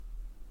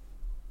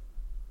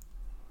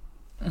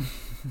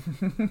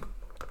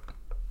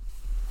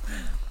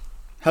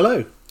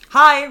Hello.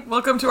 Hi,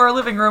 welcome to our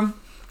living room.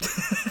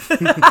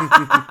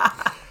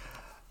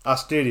 Our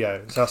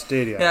studio. It's our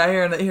studio. Yeah,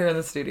 here in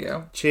the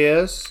studio.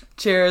 Cheers.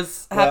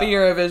 Cheers. Happy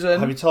Eurovision.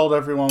 Have you told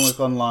everyone we've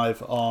gone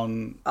live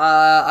on...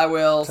 I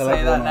will Tell say that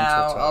everyone on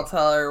now. Twitter. I'll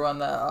tell everyone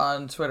that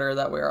on Twitter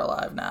that we are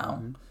live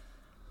now.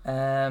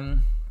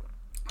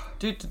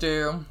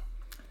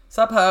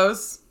 Sup,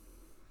 hoes.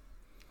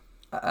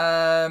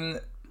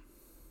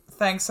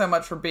 Thanks so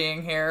much for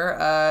being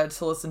here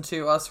to listen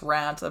to us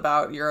rant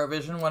about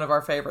Eurovision, one of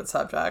our favorite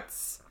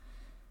subjects.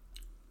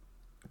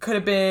 Could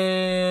have been,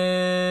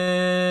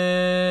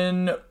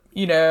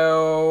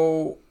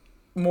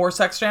 more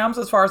sex jams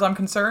as far as I'm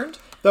concerned.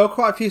 There were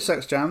quite a few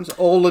sex jams.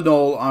 All in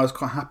all, I was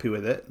quite happy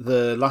with it.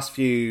 The last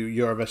few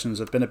Eurovisions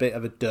have been a bit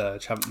of a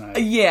dirge, haven't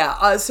they? Yeah,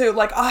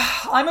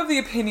 I'm of the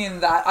opinion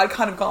that I'd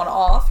kind of gone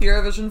off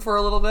Eurovision for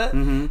a little bit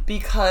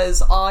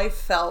because I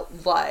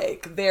felt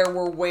like there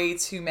were way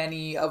too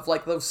many of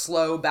those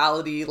slow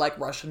ballady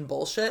Russian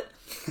bullshit.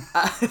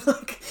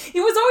 It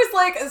was always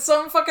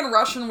some fucking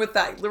Russian with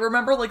that.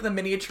 Remember the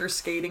miniature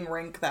skating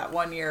rink that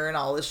one year and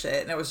all this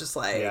shit, and it was just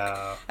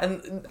yeah.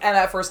 and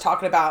at first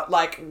talking about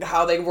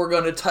how they were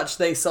going to touch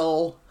their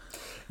soul.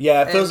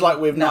 Yeah, it feels like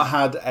we've not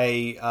had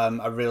a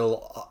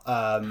real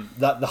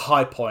the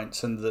high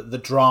points and the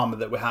drama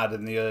that we had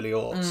in the early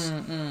aughts.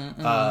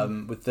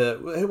 With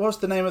who was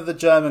the name of the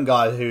German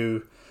guy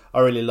who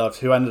I really loved,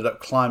 who ended up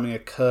climbing a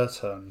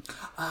curtain?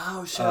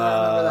 Oh shit,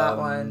 I remember that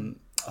one.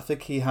 I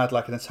think he had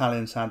an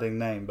Italian sounding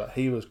name, but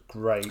he was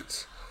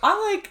great.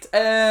 I liked,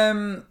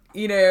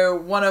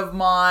 one of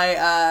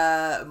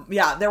my,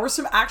 there were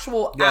some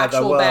actual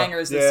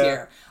bangers this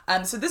year.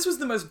 So this was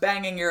the most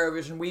banging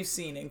Eurovision we've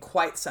seen in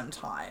quite some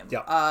time.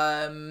 Yeah.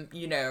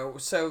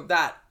 So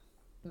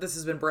this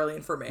has been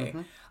brilliant for me.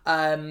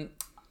 Because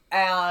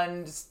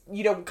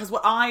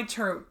what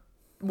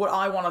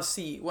I want to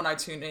see when I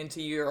tune into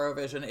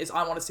Eurovision is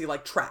I want to see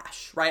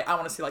trash, right? I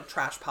want to see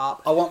trash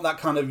pop. I want that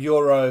kind of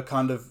Euro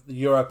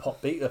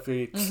pop beat. I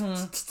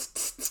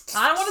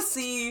want to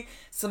see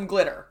some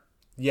glitter.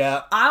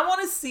 Yeah. I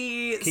want to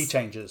see key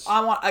changes.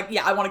 I want a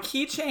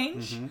key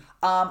change.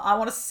 I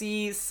want to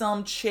see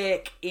some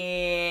chick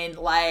in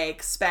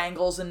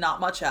spangles and not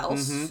much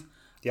else.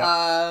 Yeah.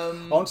 I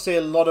want to see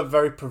a lot of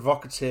very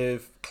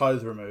provocative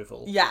clothes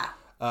removal. Yeah.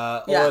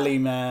 Oily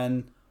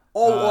men.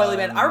 Oily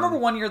men. I remember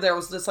one year there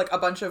was just a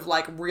bunch of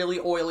really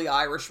oily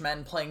Irish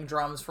men playing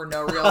drums for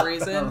no real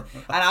reason.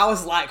 And I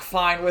was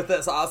fine with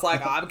this. I was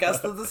I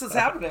guess that this is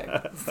happening.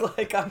 It's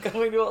I'm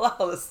going to allow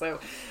this. So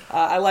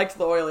I liked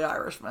the oily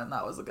Irishmen.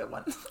 That was a good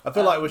one. I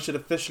feel like we should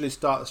officially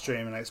start the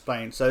stream and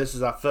explain. So this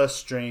is our first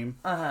stream.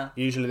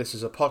 Usually this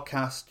is a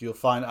podcast. You'll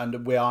find,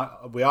 and we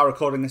are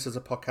recording this as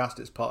a podcast.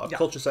 It's part of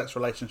Culture Sex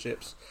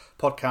Relationships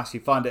podcast.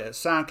 You find it at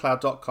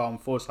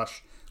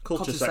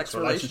soundcloud.com/Culture Sex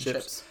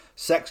Relationships.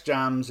 Sex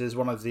Jams is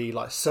one of the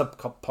sub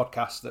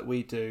podcasts that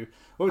we do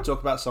where we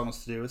talk about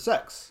songs to do with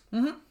sex.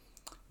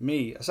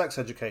 Me, a sex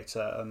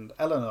educator, and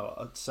Eleanor,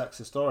 a sex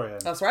historian.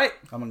 That's right.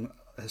 I'm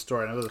a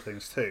historian of other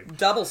things too.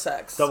 Double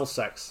sex. So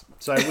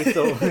we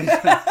thought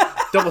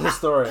double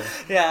historian.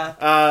 Yeah.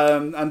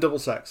 And double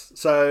sex.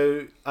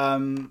 So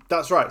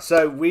that's right.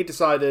 So we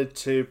decided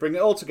to bring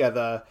it all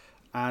together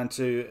and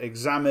to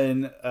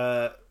examine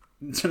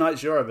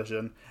tonight's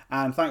Eurovision.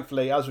 And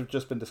thankfully, as we've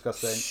just been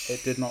discussing,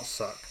 it did not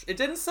suck. It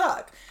didn't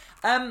suck.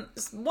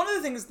 One of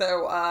the things,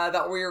 though,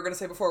 that we were going to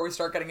say before we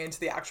start getting into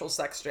the actual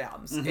sex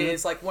jams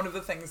is, one of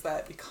the things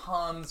that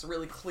becomes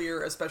really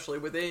clear, especially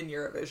within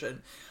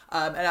Eurovision,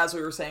 and as we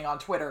were saying on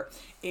Twitter,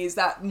 is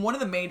that one of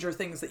the major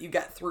things that you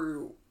get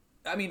through,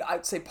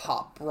 I'd say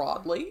pop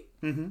broadly,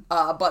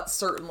 but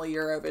certainly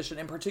Eurovision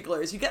in particular,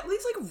 is you get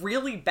these,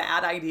 really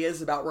bad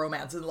ideas about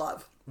romance and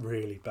love.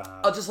 Really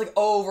bad. Just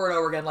over and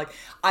over again.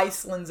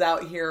 Iceland's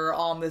out here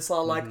on this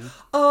all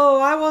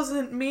oh, I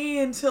wasn't me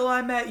until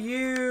I met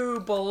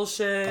you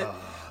bullshit.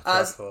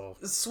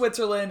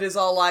 Switzerland is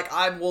all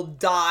I will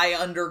die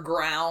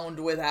underground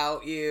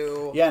without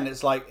you. Yeah, and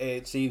it's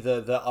it's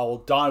either that I will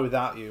die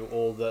without you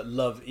or that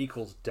love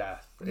equals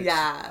death.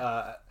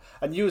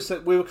 And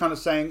we were kind of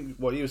saying,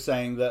 you were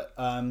saying that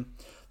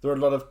there are a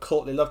lot of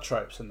courtly love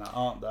tropes in that,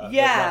 aren't there?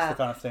 Yeah. That's the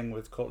kind of thing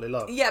with courtly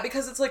love. Yeah,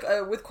 because it's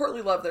with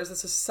courtly love, there's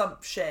this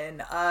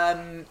assumption,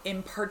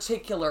 in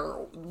particular,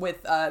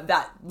 with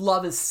that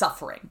love is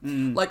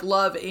suffering.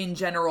 Love in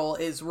general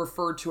is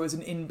referred to as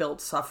an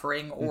inbuilt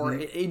suffering or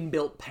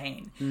inbuilt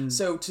pain.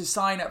 So to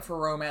sign up for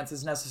romance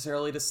is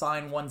necessarily to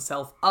sign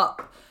oneself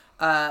up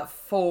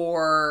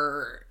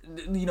for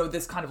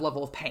this kind of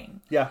level of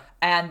pain. Yeah.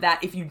 And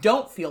that if you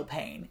don't feel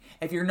pain,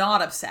 if you're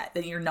not upset,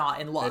 then you're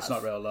not in love. It's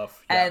not real love.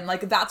 Yeah. And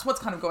that's what's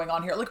kind of going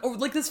on here.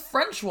 This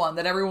French one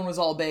that everyone was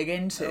all big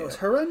into. It was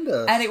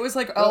horrendous. And it was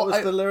what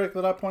was the lyric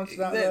that I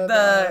pointed out there?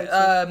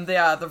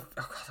 The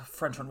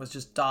French one was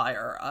just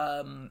dire.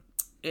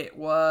 It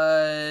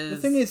was... The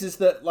thing is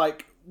that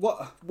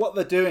what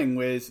they're doing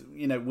with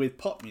with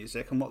pop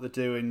music, and what they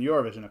do in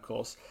Eurovision, of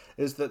course,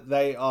 is that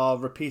they are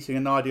repeating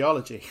an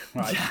ideology,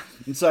 right? Yeah.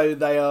 And so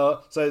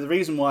the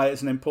reason why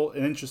it's an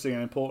interesting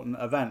and important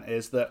event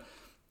is that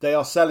they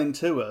are selling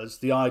to us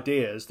the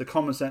ideas, the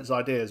common sense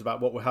ideas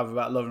about what we have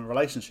about love and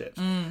relationships.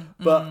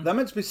 But they're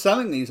meant to be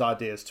selling these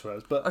ideas to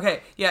us. But okay,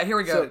 yeah, here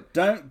we go. So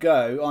don't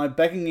go. I'm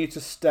begging you to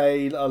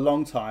stay a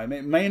long time.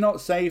 It may not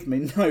save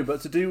me, no,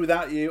 but to do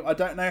without you, I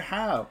don't know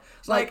how.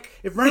 It's like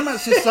if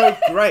romance is so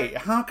great,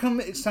 how come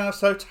it sounds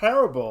so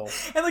terrible?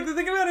 And like the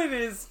thing about it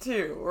is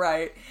too,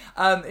 right?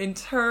 In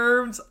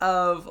terms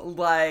of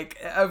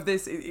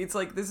this, it's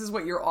like this is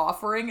what you're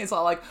offering. It's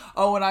not like,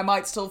 oh, and I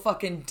might still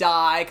fucking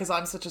die because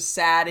I'm such a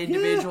sad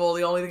individual.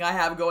 The only thing I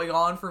have going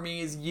on for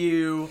me is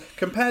you.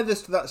 Compare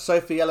this to that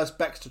Sophie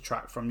Ellis-Bextor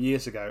track from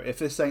years ago. If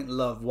this ain't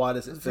love, why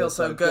does it feel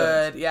so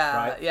good? Yeah,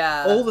 right?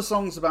 yeah. All the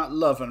songs about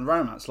love and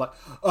romance, like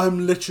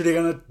I'm literally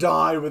gonna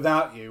die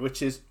without you,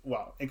 which is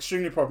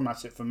extremely problematic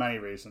for many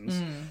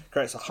reasons.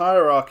 Creates a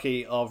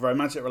hierarchy of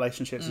romantic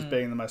relationships as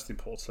being the most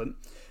important.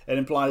 It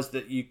implies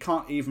that you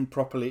can't even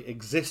properly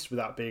exist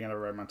without being in a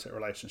romantic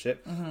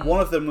relationship. One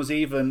of them was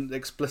even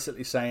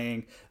explicitly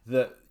saying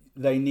that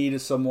they needed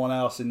someone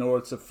else in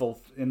order to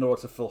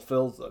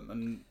fulfill them,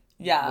 and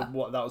that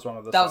was one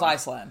of the. That was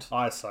Iceland.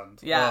 Iceland.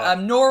 Yeah.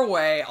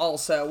 Norway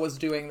also was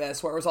doing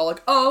this, where it was all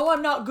like, "Oh,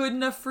 I'm not good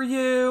enough for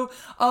you.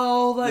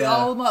 Oh,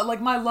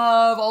 my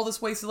love, all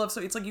this wasted love." So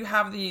it's like you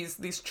have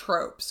these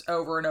tropes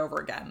over and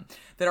over again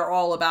that are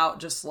all about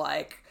just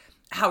like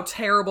how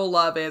terrible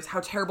love is,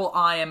 how terrible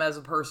I am as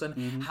a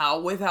person,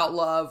 how without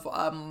love,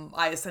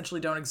 I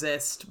essentially don't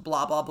exist.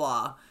 Blah blah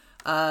blah.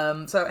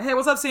 So hey,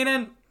 what's up,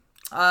 Cenan?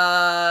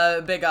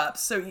 Big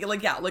ups. So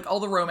like all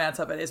the romance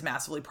of it is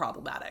massively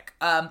problematic.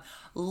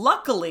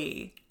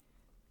 Luckily,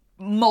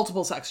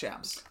 multiple sex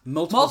jams.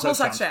 Multiple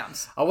sex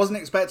jams. I wasn't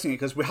expecting it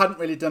because we hadn't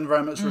really done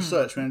very much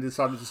research. We only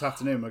decided this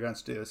afternoon we're going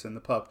to do this in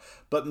the pub.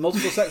 But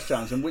multiple sex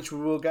jams, and which we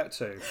will get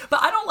to.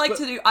 But I don't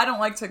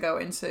like to go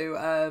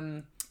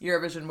into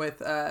Eurovision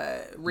with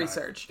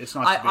research. No, it's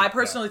nice I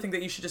personally think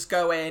that you should just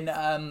go in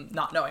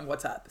not knowing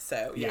what's up.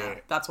 So yeah.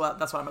 That's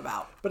what I'm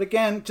about. But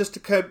again, just to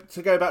go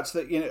back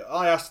to the,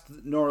 I asked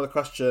Eleanor the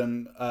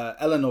question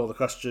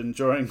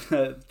during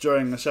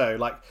the show,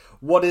 like,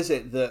 what is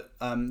it that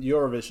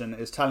Eurovision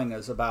is telling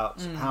us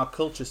about how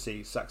culture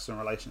sees sex and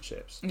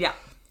relationships? Yeah,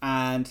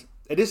 and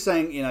it is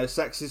saying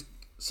sex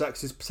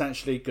is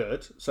potentially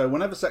good. So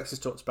whenever sex is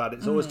talked about,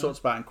 it's always talked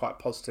about in quite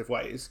positive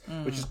ways,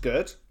 which is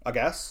good, I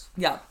guess.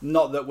 Yeah.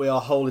 Not that we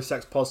are wholly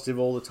sex positive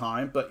all the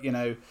time, but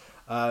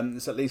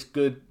it's at least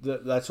good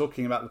that they're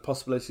talking about the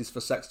possibilities for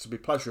sex to be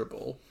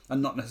pleasurable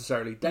and not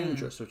necessarily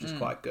dangerous, which is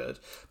quite good.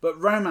 But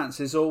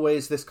romance is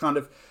always this kind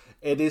of,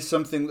 it is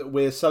something that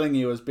we're selling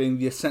you as being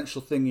the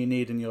essential thing you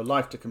need in your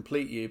life to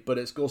complete you, but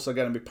it's also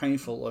going to be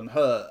painful and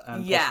hurt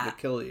and possibly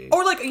kill you.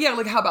 Or like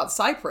how about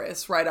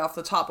Cyprus right off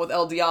the top with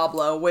El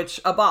Diablo, which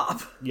a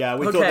bop. Yeah,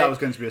 we thought that was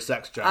going to be a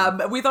sex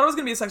jam. We thought it was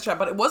going to be a sex jam,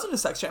 but it wasn't a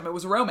sex jam. It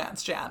was a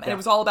romance jam, and it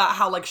was all about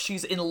how like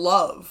she's in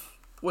love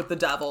with the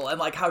devil and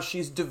like how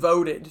she's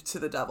devoted to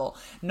the devil.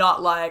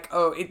 Not like,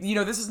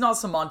 this is not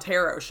some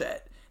Montero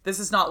shit. This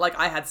is not like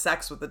I had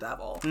sex with the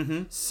devil.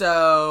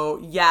 So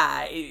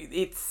yeah,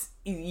 it's.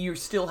 You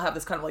still have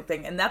this kind of like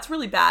thing, and that's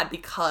really bad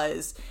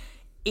because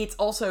it's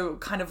also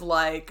kind of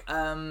like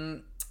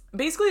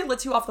basically it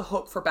lets you off the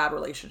hook for bad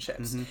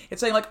relationships. It's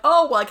saying like,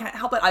 oh well, I can't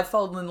help it, I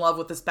fell in love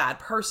with this bad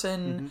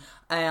person,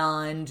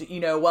 and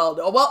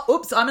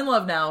oops, I'm in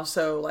love now,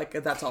 so like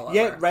that's all over.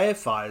 Yeah, it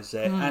reifies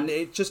it, and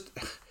it just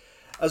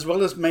as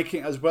well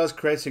as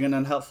creating an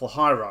unhelpful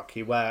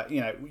hierarchy where,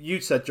 you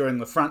said during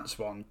the France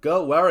one,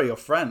 girl, where are your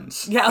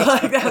friends? Yeah,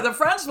 like the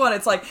France one,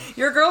 it's like,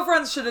 your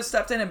girlfriends should have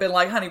stepped in and been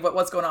like, honey,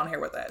 what's going on here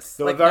with this?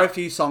 There were very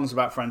few songs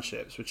about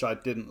friendships, which I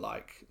didn't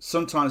like.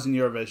 Sometimes in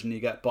Eurovision, you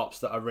get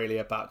bops that are really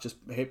about just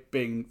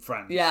being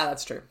friends. Yeah,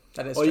 that's true.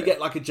 That is true. Or you get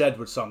like a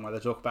Jedward song where they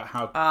talk about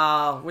how...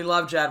 Oh, we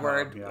love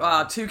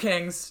Jedward. Two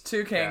kings.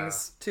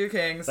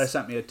 They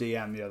sent me a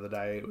DM the other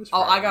day. It was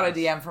I got a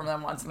DM from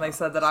them once, and they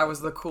said that I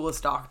was the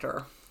coolest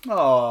doctor.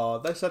 Oh,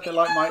 they said they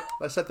like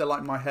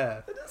my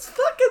hair. I just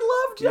fucking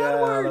love Jedward.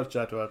 Yeah, I love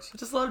Jedward. I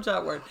just love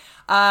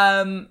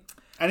Jedward.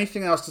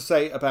 Anything else to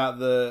say about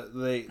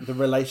the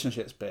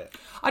relationships bit?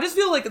 I just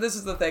feel like this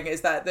is the thing,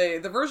 is that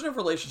the version of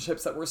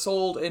relationships that were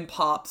sold in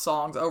pop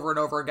songs over and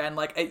over again,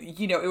 like,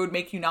 it would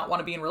make you not want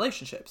to be in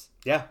relationships.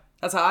 Yeah.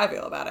 That's how I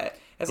feel about it.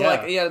 It's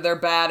like, they're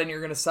bad and you're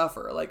going to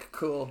suffer. Like,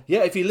 cool.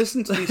 Yeah, if you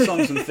listen to these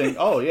songs and think,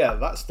 oh yeah,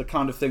 that's the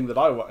kind of thing that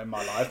I want in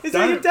my life,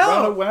 don't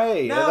run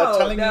away. No, they're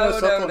telling you a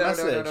subtle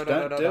message.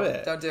 Don't do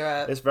it. Don't do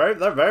it.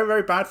 They're very,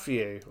 very bad for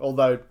you.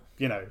 Although,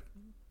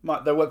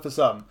 they work for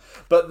some.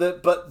 But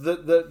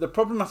the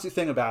problematic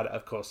thing about it,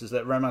 of course, is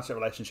that romantic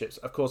relationships,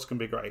 of course, can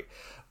be great.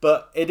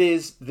 But it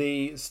is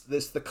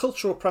the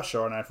cultural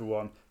pressure on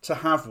everyone to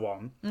have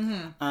one,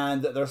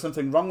 and that there's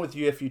something wrong with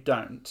you if you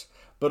don't.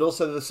 But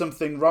also there's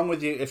something wrong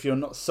with you if you're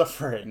not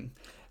suffering.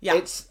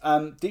 It's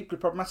deeply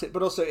problematic,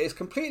 but also it's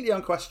completely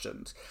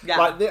unquestioned. Yeah.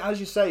 Like, as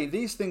you say,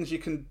 these things you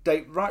can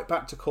date right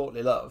back to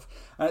courtly love.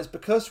 And it's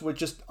because we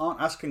just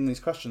aren't asking these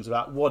questions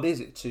about what is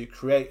it to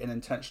create an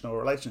intentional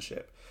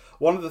relationship.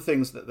 One of the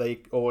things that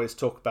they always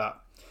talk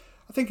about,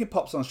 I think in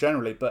pop songs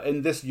generally, but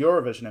in this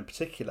Eurovision in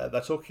particular,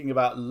 they're talking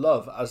about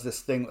love as this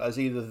thing as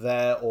either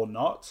there or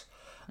not.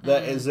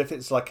 That as if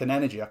it's like an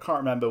energy. I can't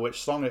remember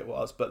which song it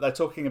was, but they're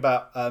talking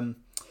about... it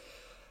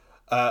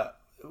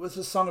was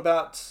a song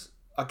about,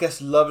 I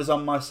guess, Love Is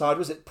On My Side.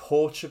 Was it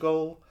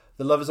Portugal?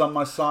 The Love Is On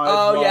My Side.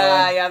 Oh one.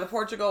 Yeah, the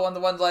Portugal one, the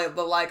ones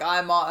like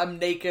I'm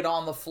naked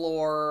on the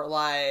floor,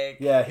 like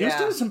he was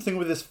doing something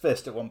with his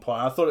fist at one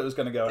point. I thought it was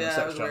going to go in a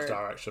sex change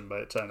direction, but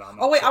it turned out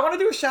not. Oh wait, I want to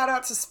do a shout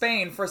out to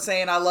Spain for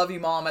saying "I love you,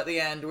 Mom" at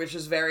the end, which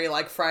is very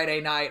like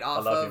Friday night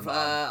off of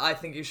 "I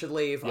Think You Should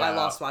Leave." Yeah, I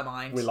lost my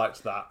mind. We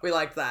liked that.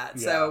 Yeah.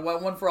 So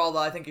one for all the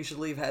 "I Think You Should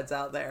Leave" heads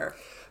out there.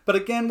 But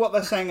again, what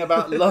they're saying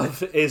about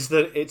love is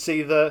that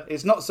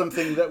it's not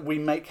something that we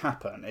make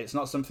happen. It's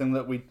not something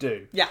that we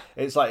do. Yeah.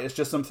 It's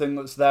just something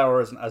that's there, or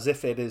as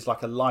if it is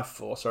like a life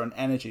force or an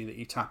energy that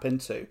you tap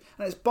into.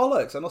 And it's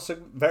bollocks and also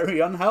very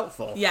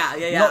unhelpful.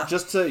 Yeah. Not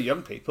just to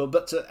young people,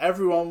 but to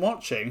everyone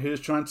watching who is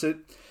trying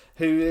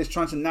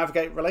to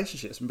navigate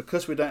relationships. And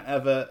because we don't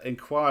ever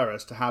inquire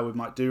as to how we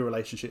might do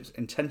relationships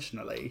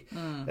intentionally,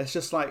 it's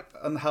just like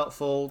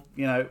unhelpful,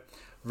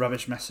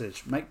 rubbish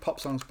message. Make pop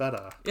songs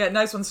better. Yeah,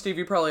 nice one, Steve.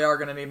 You probably are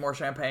going to need more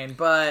champagne,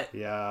 but...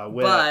 Yeah,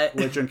 we're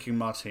drinking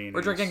martinis.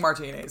 We're drinking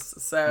martinis.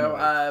 So,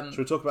 anyway, should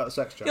we talk about the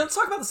sex jam? Yeah, let's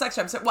talk about the sex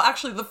jam. So, well,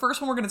 actually, the first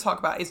one we're going to talk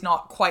about is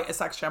not quite a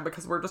sex jam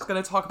because we're just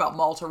going to talk about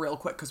Malta real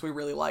quick because we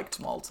really liked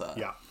Malta.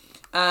 Yeah.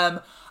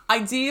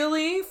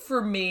 Ideally,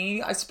 for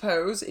me, I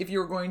suppose, if you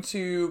were going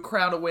to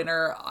crown a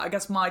winner, I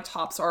guess my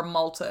tops are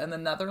Malta and the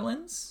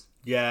Netherlands.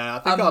 Yeah, I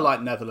think I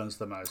like Netherlands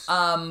the most.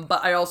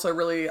 But I also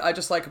I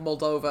just like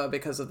Moldova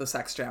because of the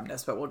sex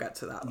jamness, but we'll get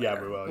to that later.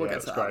 Yeah, we will. We'll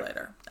get to that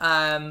later.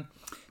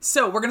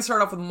 So we're going to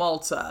start off with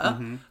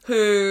Malta,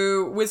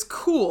 who was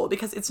cool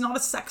because it's not a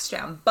sex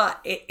jam, but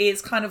it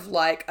is kind of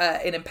like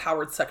an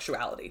empowered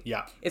sexuality.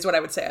 Yeah. Is what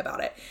I would say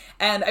about it.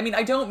 And I mean,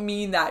 I don't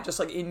mean that just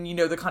like in,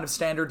 the kind of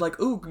standard, like,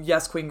 ooh,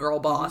 yes, queen, girl,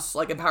 boss,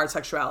 like empowered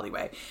sexuality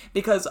way.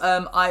 Because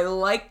I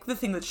like the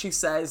thing that she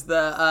says,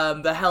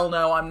 the hell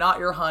no, I'm not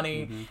your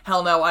honey.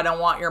 Hell no, I don't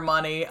want your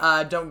money.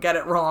 Don't get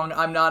it wrong.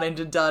 I'm not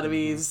into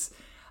duddies.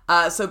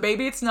 So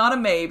baby, it's not a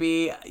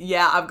maybe.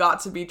 Yeah, I've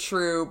got to be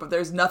true, but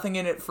there's nothing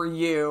in it for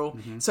you.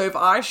 So if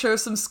I show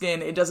some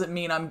skin, it doesn't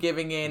mean I'm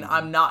giving in.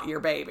 I'm not your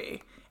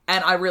baby.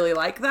 And I really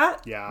like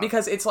that. Yeah.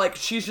 Because it's like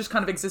she's just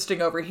kind of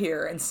existing over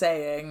here and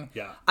saying,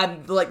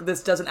 I'm like,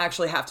 this doesn't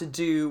actually have to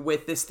do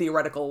with this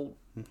theoretical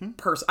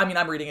person. I mean,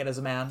 I'm reading it as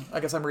a man. I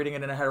guess I'm reading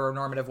it in a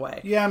heteronormative way.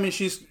 Yeah, I mean,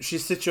 she's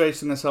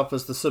situating herself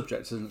as the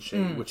subject, isn't she?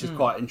 Which is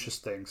quite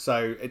interesting.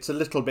 So it's a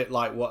little bit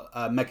like what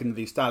Megan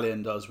Thee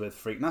Stallion does with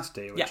Freak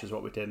Nasty, which is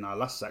what we did in our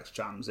last sex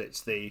jams.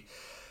 It's the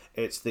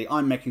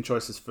I'm making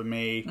choices for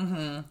me.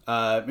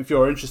 If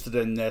you're interested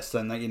in this,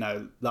 then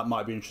that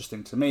might be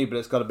interesting to me, but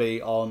it's got to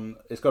be on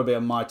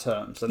my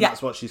terms, and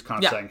that's what she's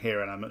kind of saying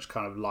here in a much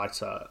kind of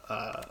lighter.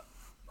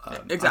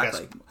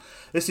 Exactly.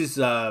 This is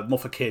more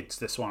for kids.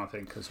 This one, I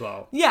think, as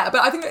well. Yeah,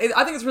 but I think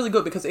it's really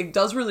good because it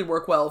does really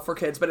work well for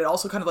kids, but it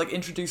also kind of like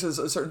introduces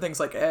certain things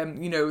like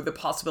the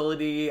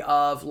possibility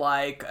of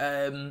like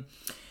a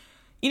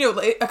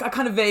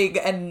kind of vague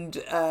and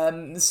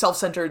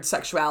self-centered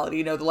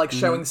sexuality. The like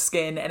showing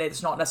skin, and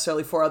it's not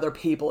necessarily for other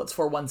people; it's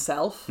for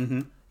oneself.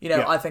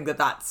 I think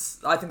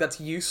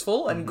that's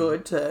useful and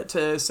good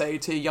to say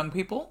to young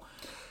people.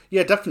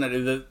 Yeah,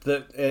 definitely.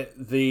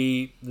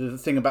 The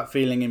thing about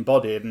feeling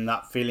embodied and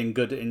that feeling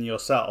good in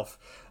yourself,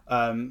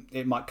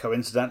 it might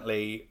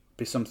coincidentally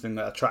be something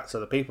that attracts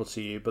other people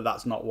to you, but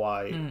that's not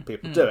why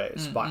people do it.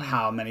 It's about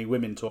how many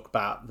women talk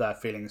about their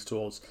feelings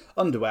towards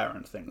underwear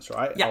and things,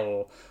 right?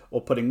 Yeah.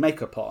 Or putting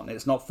makeup on.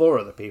 It's not for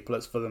other people;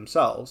 it's for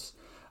themselves.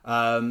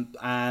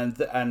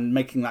 And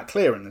making that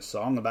clear in this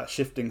song about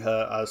shifting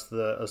her as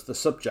the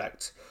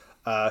subject,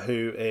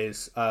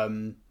 who's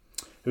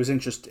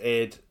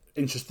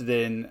interested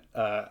in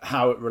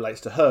how it relates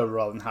to her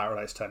rather than how it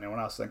relates to anyone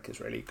else. I think it's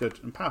really good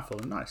and powerful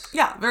and nice.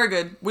 Yeah, very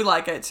good. We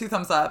like it. 2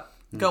 thumbs up.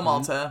 Go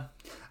Malta.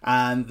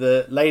 And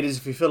the ladies,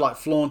 if you feel like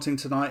flaunting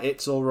tonight,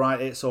 it's all right.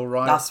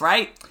 That's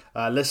right.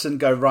 Listen,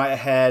 go right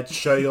ahead.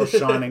 Show your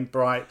shining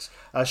bright.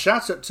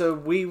 Shout out to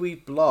Wee Wee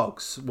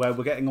Blogs, where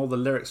we're getting all the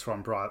lyrics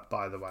from,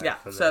 by the way. Yeah,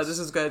 so this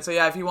is good. So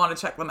yeah, if you want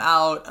to check them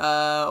out,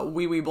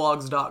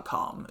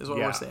 weeweeblogs.com is where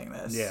we're seeing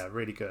this. Yeah,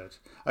 really good.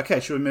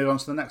 Okay, should we move on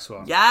to the next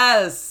one?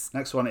 Yes!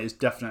 Next one is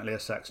definitely a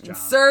sex jam.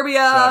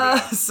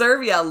 Serbia.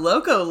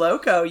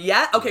 Loco.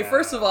 Yeah. Okay,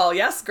 first of all,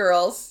 yes,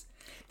 girls.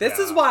 This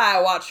is why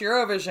I watch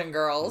Eurovision,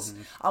 girls.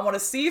 I want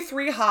to see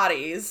 3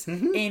 hotties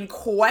in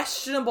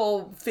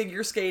questionable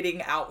figure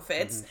skating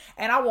outfits,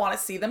 and I want to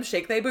see them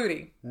shake their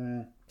booty.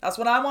 That's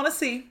what I want to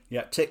see.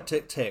 Yeah, tick,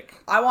 tick, tick.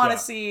 I want to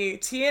see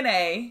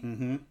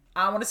TNA.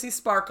 I want to see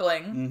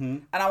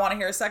sparkling, and I want to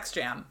hear a sex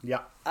jam.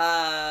 Yeah.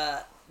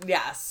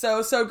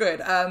 So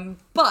good.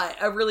 But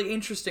a really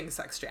interesting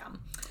sex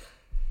jam.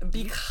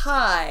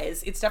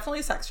 because it's definitely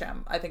a sex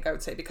jam, I think I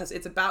would say, because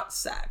it's about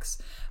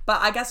sex.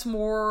 But I guess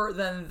more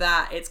than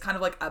that, it's kind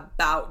of like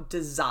about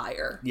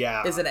desire.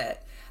 Yeah. Isn't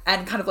it?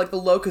 And kind of like the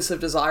locus of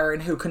desire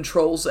and who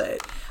controls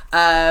it.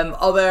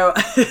 Although,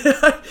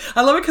 I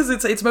love it because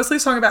it's mostly a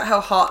song about how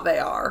hot they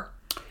are.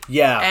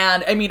 Yeah.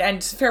 And, I mean,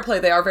 and fair play,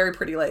 they are very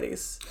pretty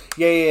ladies.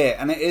 Yeah.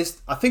 And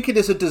I think it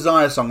is a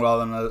desire song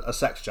rather than a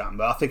sex jam,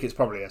 but I think it's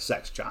probably a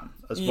sex jam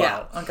as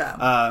well. Yeah,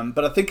 okay.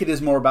 But I think it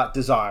is more about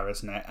desire,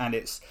 isn't it? And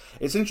it's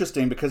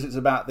interesting because it's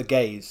about the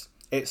gaze.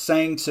 It's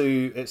saying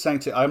to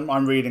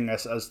I'm reading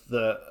this as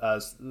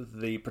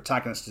the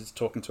protagonist is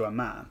talking to a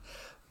man,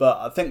 but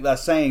I think they're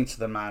saying to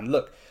the man,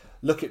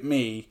 look at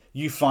me,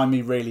 you find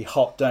me really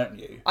hot, don't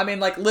you? I mean,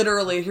 like,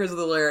 literally, here's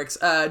the lyrics.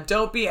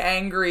 Don't be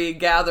angry,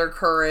 gather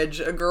courage.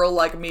 A girl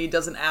like me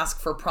doesn't ask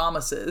for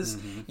promises.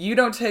 Mm-hmm. You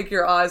don't take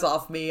your eyes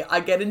off me.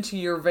 I get into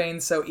your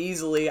veins so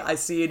easily. I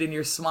see it in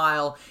your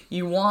smile.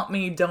 You want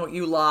me, don't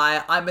you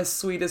lie. I'm as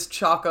sweet as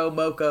Choco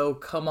Moco.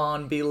 Come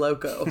on, be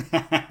loco.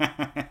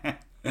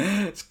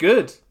 It's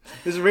good.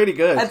 It's really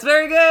good. It's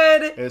very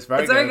good. It's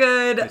very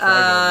good.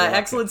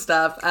 Excellent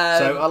stuff.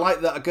 So I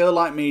like that a girl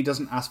like me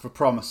doesn't ask for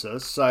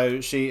promises.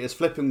 So she is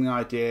flipping the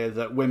idea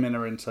that women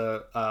are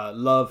into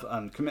love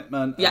and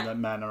commitment, and that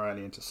men are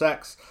only into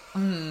sex.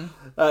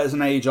 It's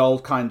an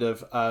age-old kind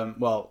of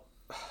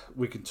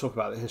we can talk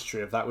about the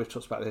history of that. We've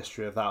talked about the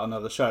history of that on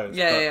other shows.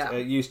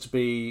 It used to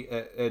be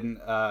in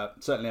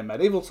certainly in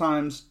medieval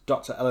times,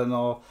 Dr.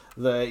 Eleanor.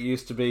 There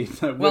used to be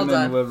that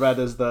women were read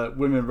as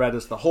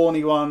the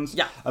horny ones,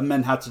 and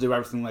men had to do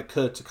everything they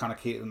could to kind of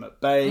keep them at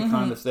bay,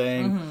 kind of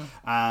thing,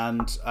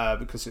 and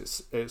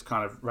because it's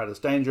kind of read as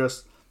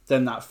dangerous.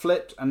 Then that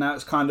flipped, and now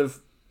it's kind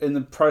of in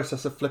the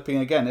process of flipping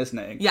again, isn't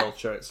it? In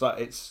culture, it's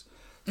like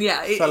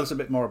tell us a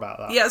bit more about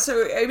that. Yeah,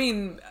 so I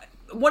mean,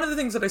 one of the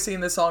things that I see in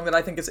this song that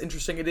I think is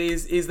interesting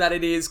is that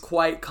it is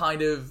quite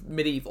kind of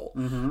medieval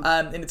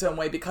in its own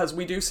way, because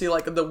we do see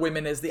like the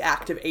women as the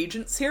active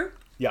agents here.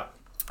 Yeah.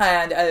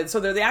 And so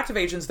they're the active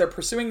agents, they're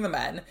pursuing the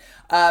men,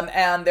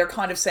 and they're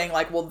kind of saying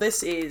like, well,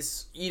 this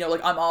is,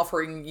 like, I'm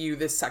offering you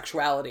this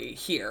sexuality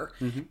here,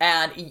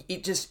 and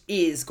it just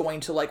is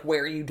going to like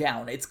wear you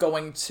down. It's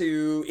going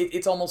to,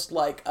 it's almost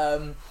like,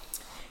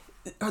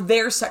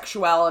 their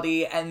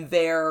sexuality and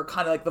their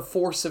kind of like the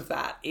force of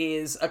that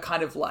is a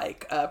kind of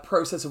like a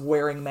process of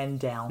wearing men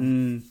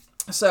down.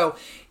 So,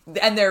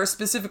 and they're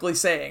specifically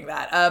saying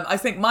that. I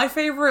think my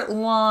favorite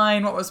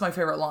line, what was my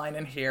favorite line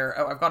in here?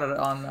 Oh, I've got it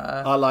on.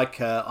 I like,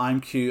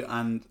 I'm cute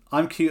and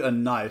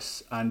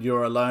nice, and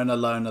you're alone.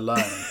 And I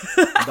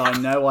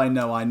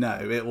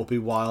know, it will be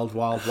wild,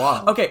 wild,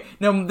 wild. Okay,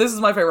 no, this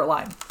is my favorite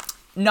line.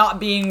 Not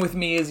being with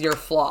me is your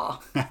flaw.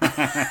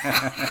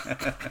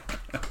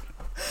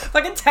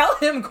 Fucking tell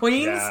him,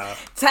 Queens. Yeah.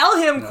 Tell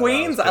him,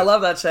 Queens. I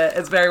love that shit.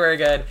 It's very, very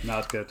good. No,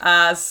 it's good.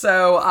 A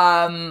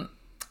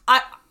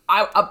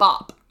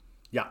bop.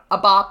 Yeah. A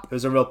bop. It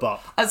was a real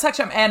bop. A sex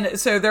jam. And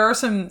so there are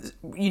some,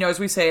 as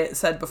we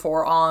said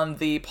before on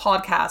the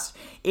podcast,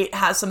 it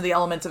has some of the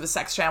elements of a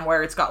sex jam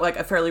where it's got like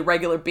a fairly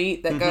regular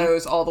beat that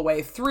goes all the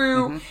way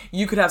through.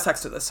 You could have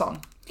sex to this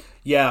song.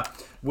 Yeah.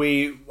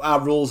 Our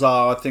rules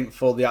are, I think,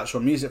 for the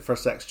actual music for a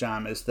sex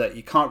jam is that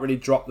you can't really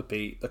drop the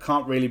beat. There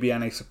can't really be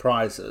any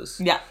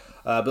surprises. Yeah.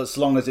 But as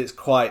long as it's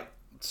quite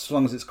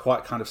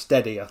kind of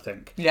steady, I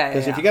think. Yeah.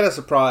 Because if you get a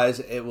surprise,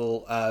 it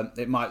will.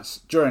 It might,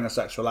 during a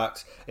sexual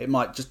act, it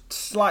might just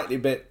slightly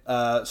bit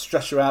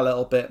stress you out a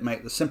little bit,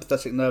 make the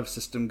sympathetic nervous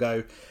system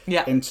go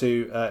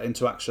into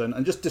action,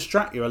 and just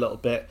distract you a little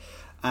bit,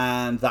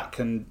 and that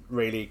can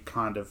really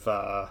kind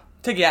of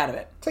take you out of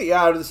it. Take you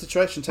out of the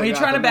situation. When you're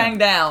trying to bang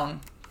down.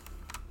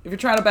 If you're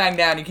trying to bang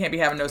down, you can't be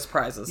having no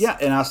surprises. Yeah,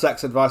 in our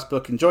sex advice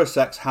book, Enjoy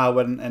Sex, How,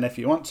 When, and If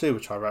You Want To,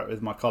 which I wrote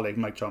with my colleague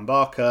Meg John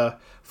Barker,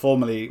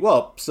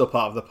 still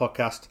part of the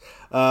podcast,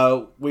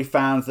 we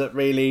found that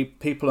really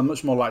people are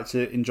much more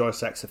likely to enjoy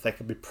sex if they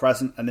can be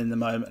present and in the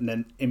moment and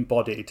then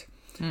embodied,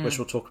 which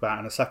we'll talk about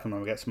in a second when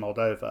we get to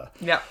Moldova.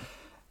 Yeah.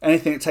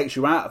 Anything that takes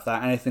you out of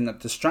that, anything that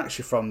distracts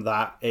you from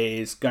that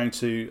is going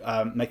to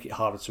make it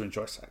harder to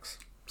enjoy sex.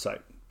 So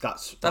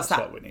That's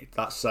what we need.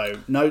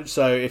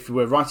 So if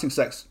we're writing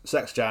sex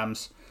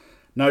jams,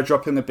 no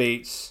dropping the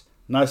beats,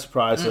 no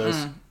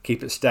surprises,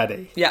 keep it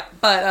steady. Yeah,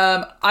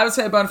 but I would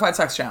say a bona fide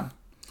sex jam.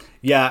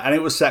 Yeah, and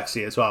it was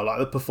sexy as well. Like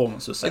the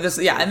performance was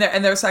sexy. And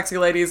they're sexy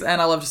ladies,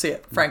 and I love to see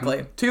it.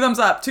 Frankly, 2 thumbs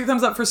up. 2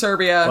 thumbs up for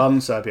Serbia. Well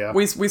done, Serbia.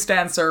 We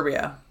stand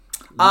Serbia.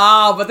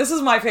 But this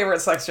is my favorite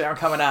sex jam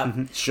coming up.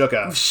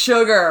 Sugar.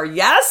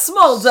 Yes,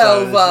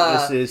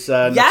 Moldova. So this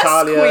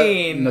is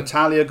Queen.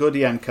 Natalia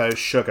Gudienko,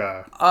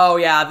 Sugar. Oh,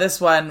 yeah. This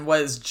one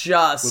was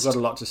just... We've got a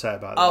lot to say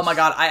about this. Oh, my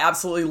God. I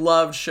absolutely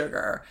love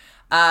Sugar.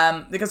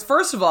 Because,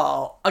 first of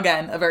all,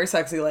 again, a very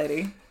sexy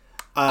lady.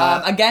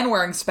 Again,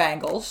 wearing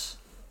spangles.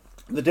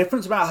 The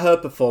difference about her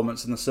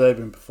performance and the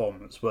Serbian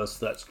performance was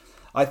that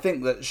I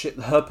think that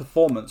her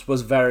performance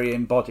was very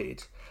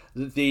embodied.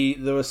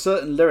 there were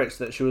certain lyrics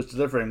that she was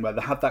delivering where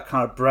they had that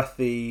kind of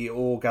breathy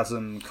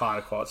orgasm kind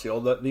of quality,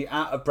 or the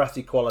out of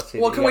breathy quality.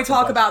 Well, can we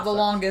talk about the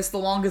longest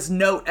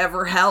note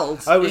ever held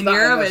in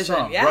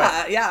Eurovision? Yeah,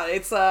 right. Yeah,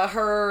 it's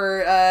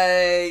her,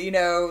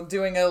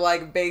 doing a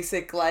like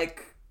basic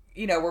like.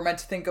 We're meant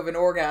to think of an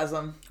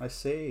orgasm. I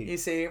see. You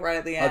see, right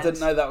at the end. I didn't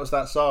know that was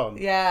that song.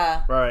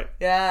 Yeah. Right.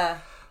 Yeah.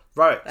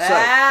 Right.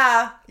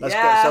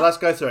 So let's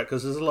go through it,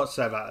 because there's a lot to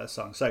say about this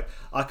song. So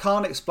I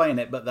can't explain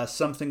it, but there's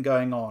something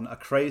going on, a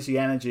crazy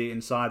energy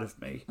inside of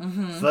me.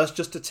 Mm-hmm. First,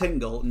 just a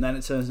tingle, and then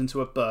it turns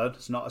into a burn.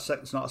 It's not a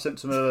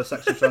symptom of a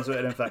sexually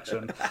transmitted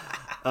infection.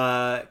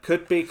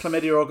 Could be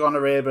chlamydia or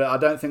gonorrhea, but I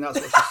don't think that's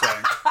what she's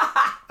saying.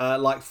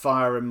 Like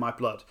fire in my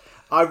blood.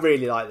 I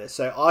really like this.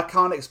 So I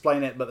can't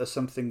explain it, but there's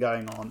something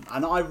going on.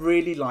 And I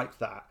really like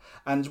that.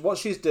 And what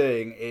she's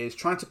doing is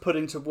trying to put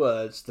into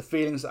words the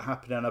feelings that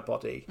happen in her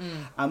body.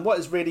 And what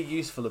is really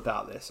useful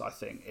about this, I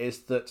think, is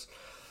that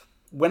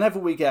whenever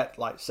we get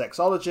like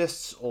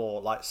sexologists or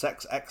like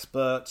sex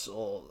experts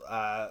or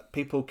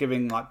people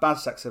giving like bad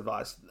sex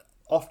advice,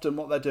 often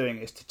what they're doing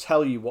is to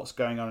tell you what's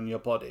going on in your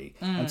body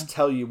and to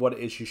tell you what it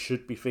is you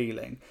should be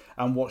feeling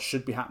and what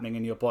should be happening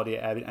in your body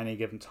at any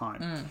given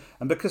time.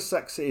 And because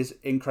sex is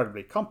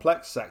incredibly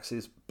complex, sex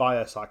is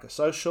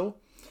biopsychosocial,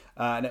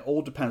 and it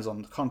all depends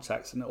on the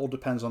context, and it all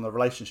depends on the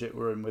relationship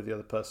we're in with the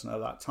other person at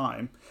that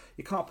time.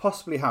 You can't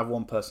possibly have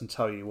one person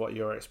tell you what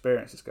your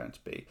experience is going to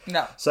be.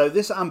 No. So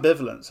this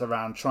ambivalence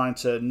around trying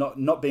to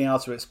not being able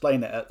to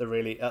explain it at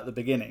the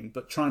beginning,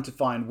 but trying to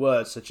find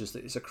words such as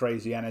that it's a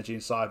crazy energy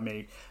inside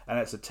me and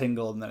it's a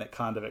tingle and then it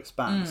kind of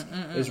expands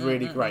is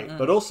really great.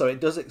 But also it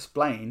does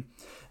explain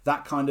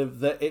that kind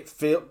of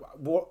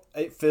what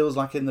it feels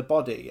like in the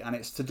body, and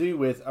it's to do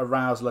with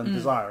arousal and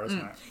desire, isn't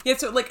it? Yeah,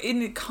 so like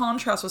in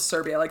contrast with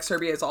Serbia, like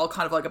Serbia is all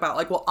kind of like about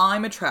like, well,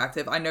 I'm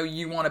attractive, I know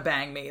you want to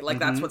bang me, like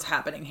that's what's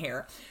happening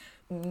here.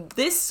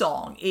 This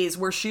song is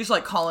where she's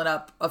like calling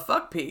up a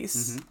fuck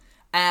piece.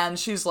 And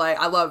she's like,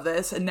 I love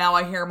this, and now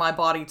I hear my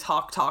body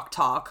talk.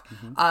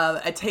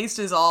 A taste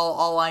is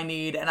all I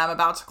need, and I'm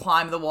about to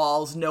climb the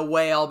walls. No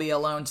way I'll be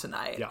alone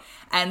tonight. Yeah.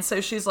 And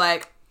so she's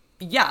like,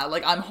 yeah,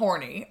 like I'm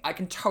horny. I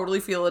can totally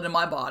feel it in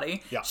my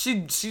body. Yeah.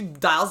 She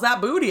dials that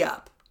booty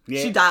up.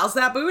 Yeah. She dials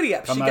that booty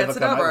up. She gets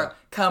it over.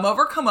 Come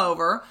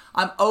over.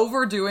 I'm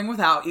overdoing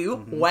without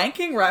you.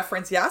 Wanking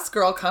reference. Yes,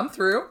 girl, come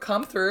through.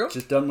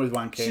 She's done with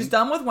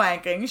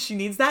wanking. She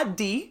needs that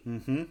D.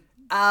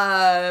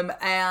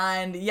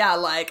 And yeah,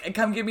 like,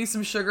 come give me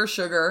some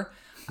sugar.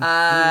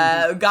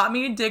 Got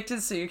me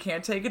addicted, so you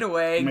can't take it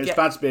away. I mean, it's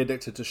bad to be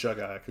addicted to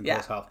sugar. It can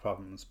cause health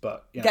problems,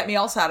 but get me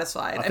all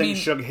satisfied. I think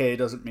sugar here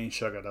doesn't mean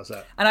sugar, does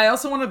it? And I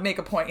also want to make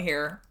a point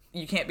here.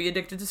 You can't be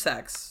addicted to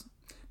sex.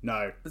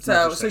 No.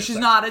 So she's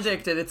not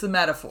addicted. It's a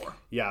metaphor.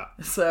 Yeah.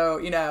 So,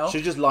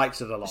 she just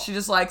likes it a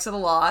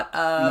lot.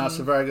 And that's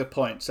a very good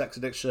point. Sex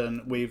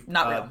addiction, we've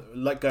not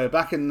let go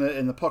back in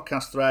the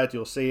podcast thread.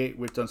 You'll see it.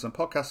 We've done some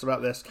podcasts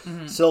about this.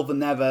 Silva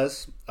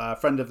Neves,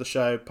 friend of the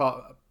show,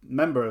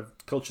 member of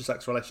Culture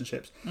Sex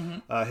Relationships,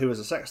 who is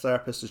a sex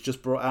therapist, has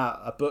just brought out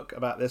a book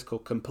about this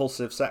called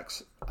Compulsive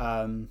Sex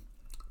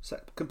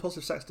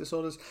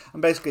Disorders,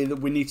 and basically that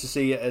we need to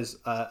see it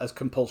as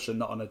compulsion,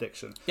 not an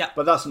addiction. Yeah,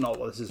 but that's not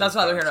what this is. That's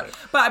neither here nor there.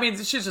 But I mean,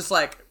 she's just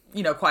like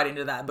quite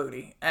into that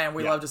booty, and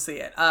we love to see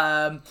it.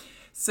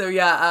 So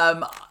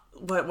yeah,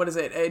 what is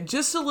it?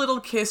 Just a little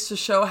kiss to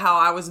show how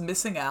I was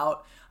missing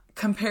out.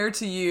 Compared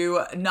to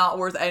you, not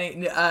worth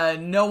any.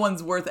 No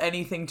one's worth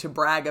anything to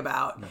brag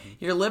about.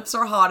 Your lips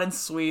are hot and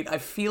sweet. I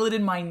feel it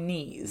in my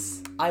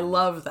knees. I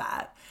love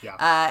that.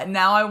 Yeah.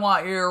 Now I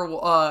want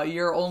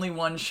your only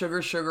one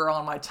sugar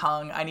on my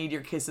tongue. I need your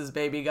kisses,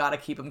 baby. Gotta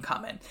keep them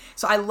coming.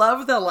 So I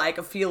love the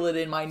like feel it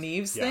in my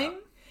knees thing.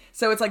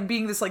 So it's like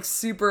being this like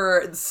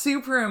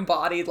super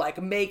embodied,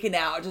 like making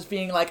out, just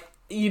being like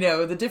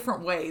the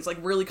different ways, like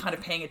really kind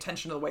of paying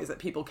attention to the ways that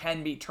people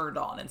can be turned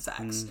on in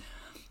sex.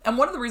 And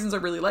one of the reasons I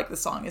really like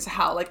this song is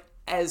how, like,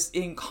 as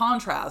in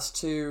contrast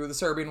to the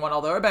Serbian one,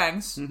 although it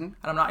bangs, and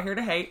I'm not here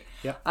to hate,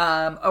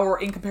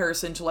 or in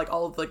comparison to, like,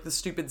 all of, like, the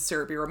stupid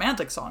syrupy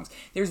romantic songs,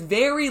 there's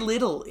very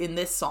little in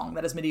this song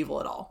that is medieval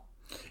at all.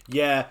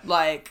 Yeah.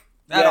 Like,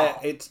 at all.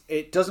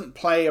 It doesn't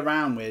play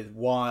around with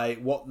what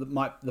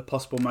the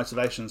possible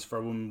motivations for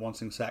a woman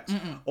wanting sex.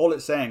 All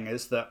it's saying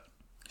is that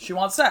she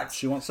wants sex.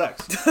 She wants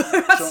sex.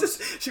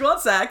 She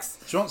wants sex.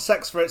 She wants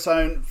sex for its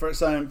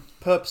own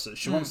purposes.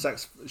 She wants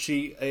sex.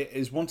 She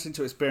is wanting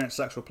to experience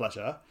sexual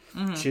pleasure.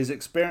 She's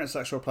experienced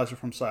sexual pleasure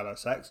from solo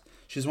sex.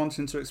 She's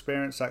wanting to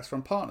experience sex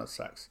from partner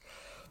sex.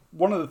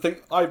 One of the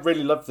things I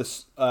really love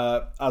this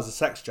as a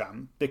sex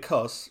jam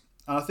because,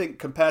 and I think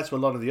compared to a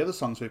lot of the other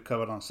songs we've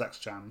covered on sex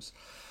jams,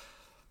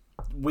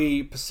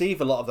 we perceive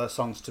a lot of those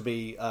songs to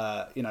be,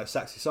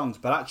 sexy songs,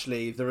 but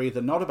actually they're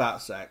either not about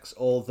sex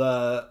or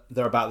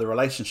they're about the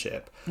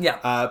relationship.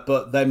 Yeah.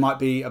 But they might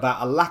be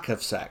about a lack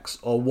of sex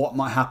or what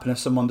might happen if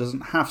someone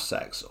doesn't have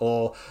sex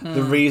or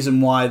the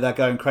reason why they're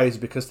going crazy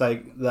because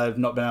they've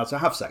not been able to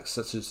have sex,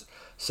 such as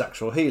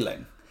sexual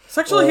healing.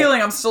 Sexual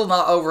healing, I'm still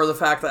not over the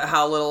fact that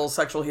how little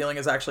sexual healing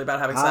is actually about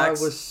having sex. I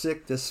was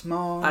sick this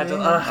morning.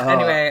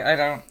 Anyway, I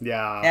don't.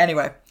 Yeah.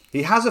 Anyway.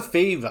 He has a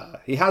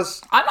fever.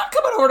 I'm not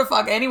coming over to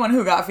fuck anyone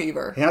who got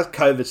fever. He has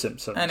COVID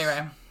symptoms.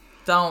 Anyway.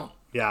 Don't.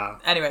 Yeah.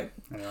 Anyway.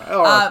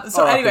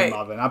 Anyway.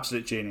 Marvin,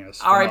 absolute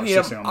genius. R.I.P.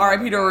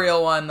 to a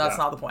real one. That's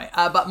not the point.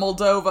 But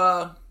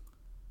Moldova.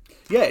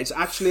 Yeah, it's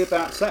actually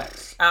about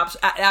sex.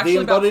 Actually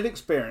the embodied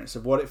experience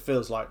of what it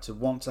feels like to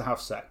want to have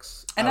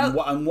sex.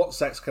 And what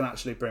sex can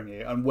actually bring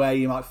you. And where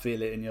you might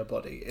feel it in your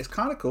body. It's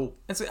kind of cool.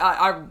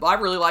 I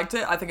really liked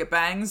it. I think it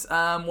bangs.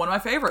 One of my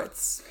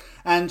favorites.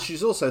 And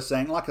she's also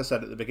saying, like I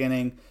said at the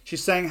beginning,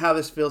 she's saying how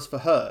this feels for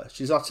her.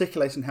 She's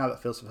articulating how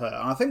that feels for her.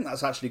 And I think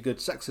that's actually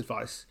good sex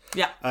advice.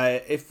 Yeah.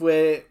 If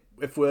we're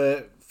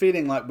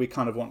feeling like we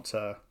kind of want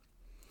to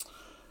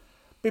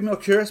be more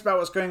curious about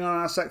what's going on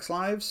in our sex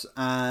lives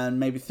and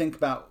maybe think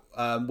about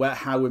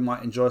how we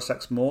might enjoy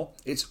sex more,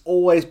 it's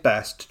always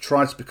best to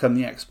try to become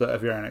the expert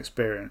of your own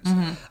experience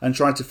and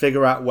try to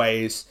figure out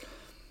ways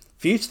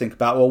for you to think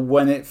about, well,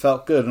 when it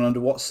felt good and under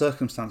what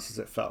circumstances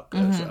it felt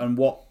good and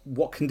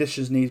what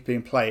conditions need to be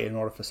in play in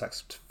order for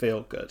sex to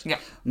feel good. Yeah.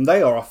 And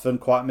they are often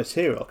quite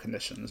material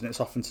conditions, and it's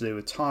often to do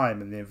with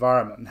time and the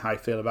environment and how you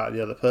feel about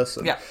the other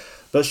person. Yeah.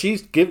 But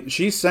she's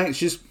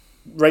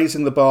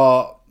raising the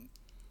bar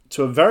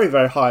to a very,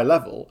 very high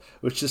level,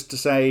 which is to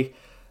say,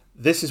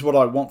 this is what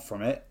I want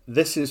from it.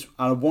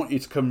 I want you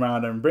to come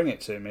around and bring it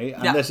to me.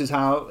 And this is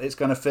how it's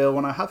going to feel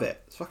when I have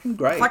it. It's fucking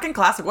great. Fucking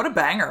classic. What a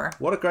banger.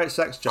 What a great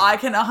sex job. I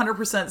can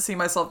 100% see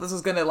myself. This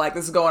is going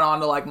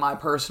on to my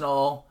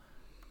personal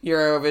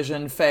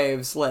Eurovision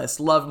faves list.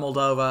 Love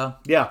Moldova.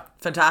 Yeah.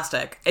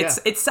 Fantastic.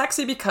 It's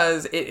sexy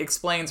because it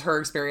explains her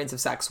experience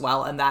of sex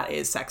well, and that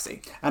is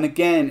sexy. And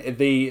again,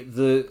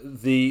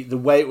 the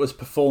way it was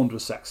performed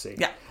was sexy.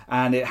 Yeah.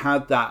 And it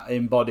had that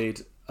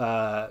embodied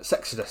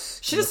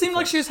sexiness. She just seemed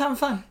like she was having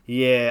fun.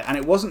 Yeah, and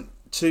it wasn't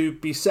to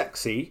be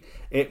sexy.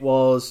 It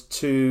was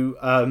to.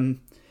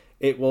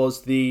 It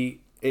was that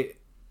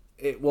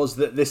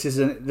this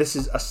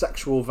is a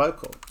sexual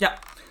vocal. Yeah.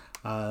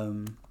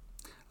 I'm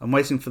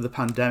waiting for the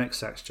pandemic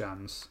sex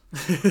jams.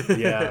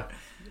 Yeah.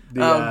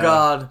 Oh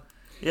God.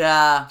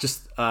 Yeah.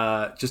 Just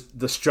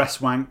the stress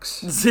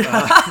wanks.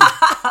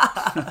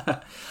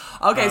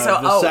 Okay,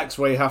 the sex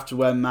where you have to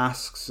wear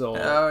masks, or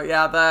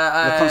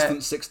the constant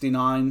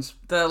 69s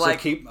to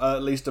keep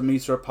at least a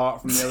meter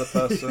apart from the other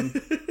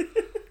person.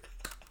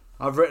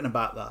 I've written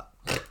about that.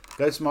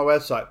 Go to my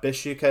website,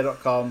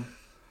 bishuk.com.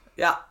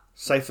 Yeah.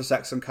 Safe for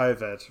sex and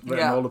COVID.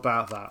 Written all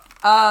about that.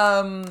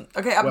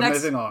 Okay, We're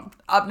moving on.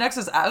 Up next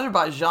is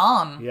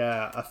Azerbaijan.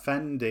 Yeah,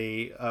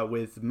 Effendi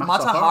with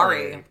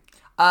Matahari.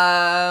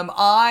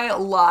 I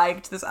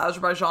liked this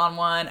Azerbaijan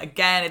one.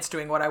 Again, it's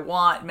doing what I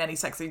want. Many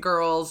sexy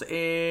girls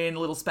in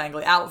little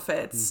spangly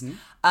outfits.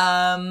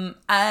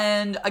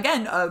 And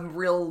again, a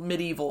real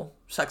medieval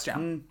sex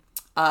jam.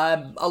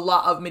 A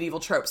lot of medieval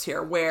tropes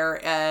here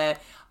where, I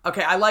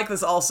like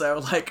this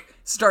also.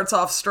 Starts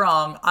off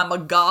strong. I'm a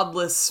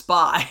godless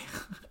spy.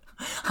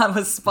 I'm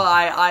a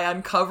spy. I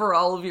uncover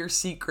all of your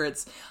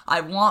secrets.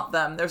 I want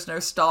them. There's no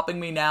stopping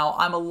me now.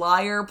 I'm a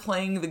liar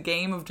playing the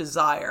game of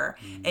desire.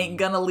 Ain't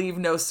gonna leave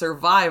no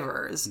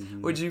survivors.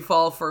 Would you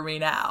fall for me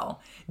now?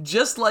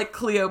 Just like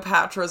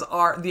Cleopatra's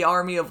the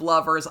army of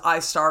lovers, I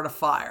start a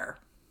fire.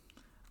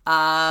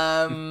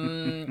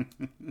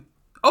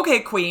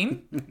 Okay,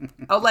 queen.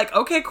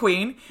 Okay,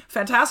 queen.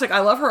 Fantastic. I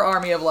love her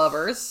army of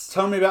lovers.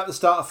 Tell me about the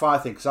start of fire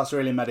thing, because that's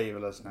really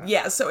medieval, isn't it?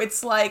 Yeah, so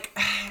it's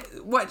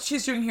what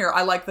she's doing here.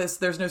 I like this.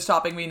 There's no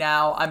stopping me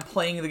now. I'm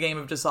playing the game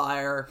of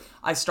desire.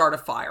 I start a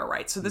fire,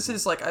 right? So this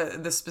is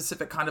this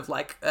specific kind of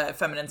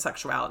feminine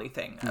sexuality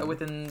thing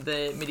within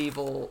the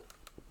medieval,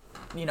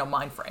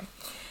 mind frame.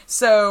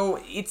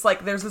 So it's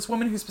there's this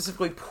woman who's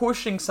specifically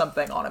pushing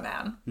something on a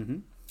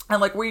man. And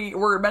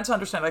we're meant to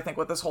understand, I think,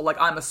 with this whole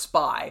I'm a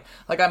spy,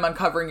 I'm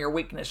uncovering your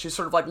weakness. She's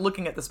sort of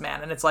looking at this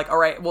man, and it's all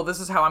right, well, this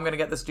is how I'm going to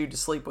get this dude to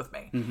sleep with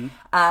me.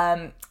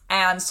 And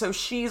so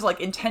she's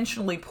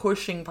intentionally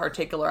pushing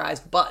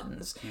particularized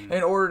buttons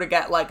in order to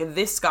get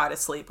this guy to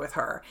sleep with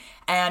her,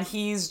 and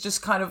he's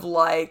just kind of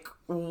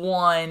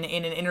one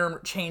in an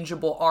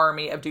interchangeable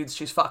army of dudes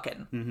she's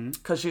fucking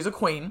because she's a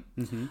queen.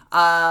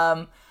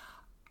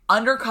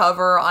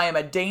 Undercover, I am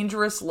a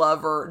dangerous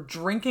lover,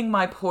 drinking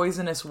my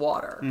poisonous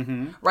water.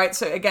 Right?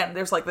 So again,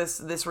 there's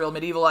this real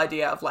medieval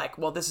idea of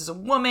this is a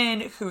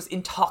woman who's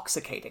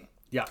intoxicating.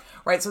 Yeah.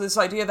 Right? So this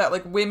idea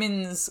that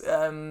women's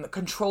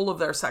control of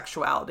their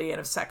sexuality and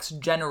of sex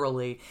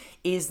generally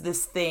is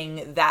this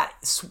thing that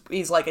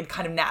is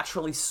kind of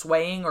naturally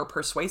swaying or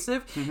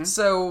persuasive.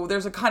 So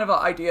there's a kind of an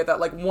idea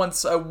that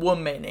once a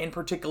woman in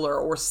particular,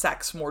 or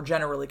sex more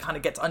generally, kind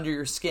of gets under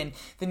your skin,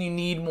 then you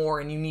need more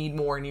and you need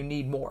more and you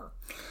need more.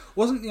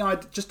 Wasn't the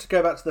idea, just to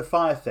go back to the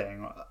fire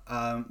thing,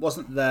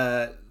 wasn't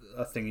there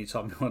a thing you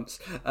told me once,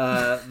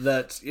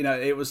 that,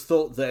 it was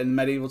thought that in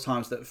medieval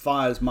times that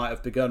fires might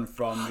have begun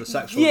from the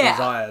sexual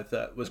desire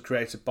that was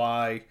created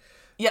by...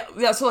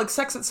 Yeah, so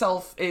sex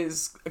itself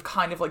is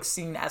kind of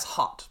seen as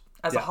hot,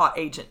 as a hot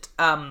agent.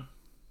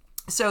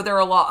 So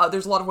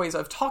there's a lot of ways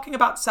of talking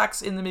about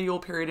sex in the medieval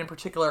period in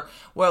particular,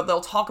 where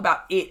they'll talk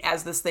about it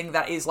as this thing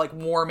that is like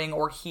warming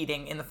or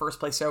heating in the first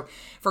place. So,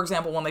 for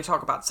example, when they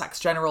talk about sex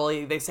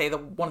generally, they say that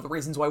one of the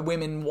reasons why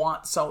women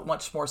want so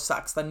much more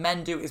sex than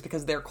men do is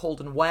because they're cold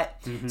and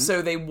wet.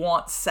 So they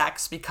want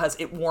sex because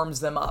it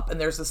warms them up.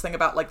 And there's this thing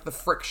about like the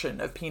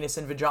friction of penis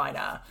and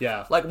vagina,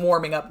 like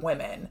warming up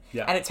women.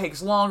 And it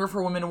takes longer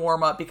for women to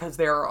warm up because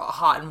they're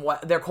hot and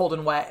wet, they're cold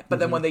and wet. But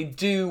then when they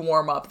do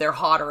warm up, they're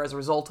hotter as a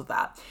result of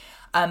that.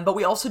 But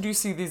we also do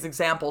see these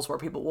examples where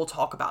people will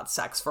talk about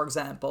sex, for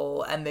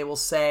example, and they will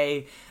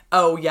say,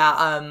 oh,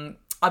 yeah,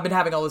 I've been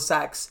having all this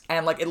sex,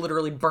 and, like, it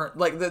literally burnt.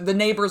 Like, the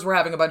neighbors were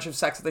having a bunch of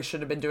sex that they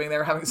shouldn't have been doing. They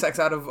were having sex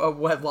out of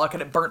wedlock,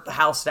 and it burnt the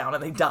house down,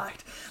 and they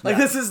died. Like,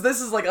 this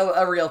is like,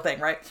 a real thing,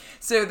 right?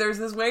 So there's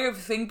this way of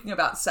thinking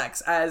about sex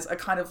as a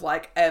kind of,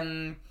 like,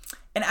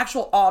 an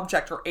actual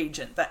object or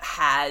agent that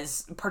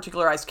has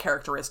particularized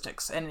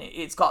characteristics, and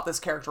it's got this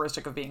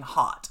characteristic of being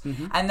hot.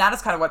 And that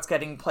is kind of what's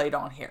getting played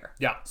on here.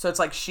 So it's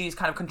like she's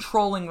kind of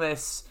controlling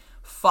this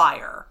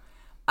fire.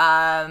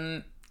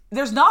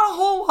 There's not a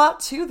whole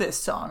lot to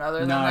this song other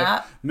than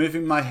that.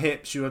 Moving my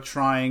hips, you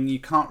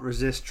can't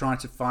resist trying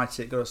to fight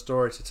it, got a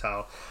story to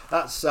tell.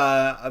 That's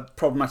a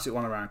problematic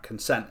one around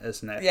consent,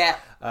 isn't it? Yeah.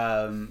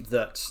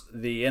 That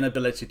the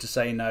inability to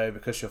say no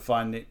because you're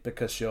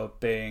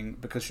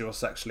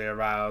sexually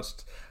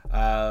aroused.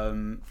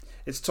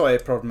 It's Toye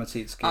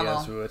problematyczki,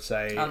 as we would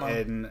say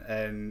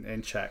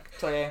in Czech.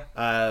 Toye.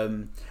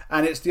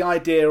 And it's the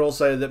idea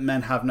also that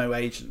men have no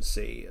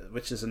agency,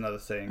 which is another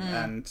thing.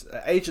 And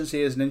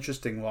agency is an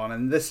interesting one,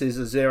 and this is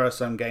a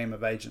zero-sum game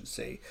of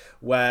agency,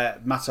 where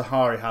Mata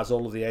Hari has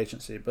all of the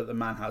agency, but the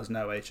man has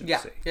no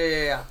agency.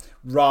 Yeah.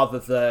 Rather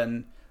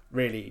than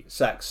really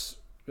sex,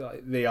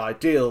 the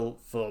ideal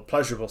for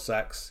pleasurable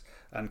sex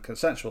and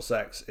consensual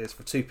sex is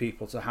for two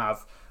people to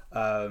have...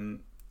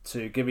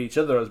 to give each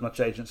other as much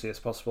agency as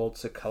possible,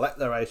 to collect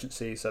their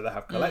agency so they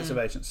have collective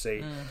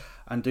agency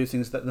and do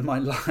things that they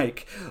might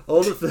like. All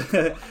of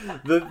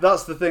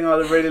that's the thing I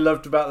really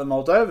loved about the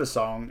Moldova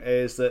song,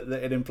 is that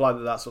it implied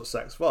that that's what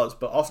sex was.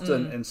 But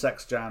often in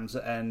sex jams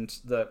and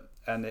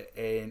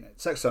in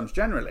sex jams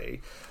generally,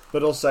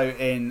 but also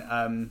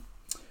in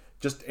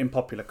just in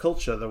popular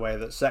culture, the way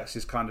that sex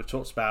is kind of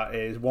talked about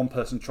is one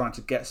person trying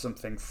to get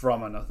something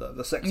from another.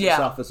 The sex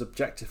itself is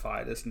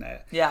objectified, isn't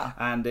it? Yeah.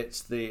 And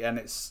it's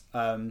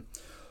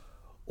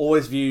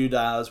always viewed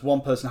as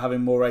one person having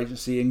more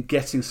agency in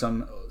getting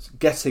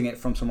it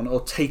from someone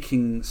or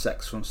taking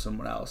sex from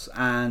someone else,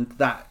 and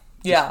that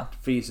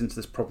feeds into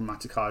this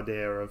problematic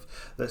idea of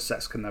that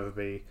sex can never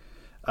be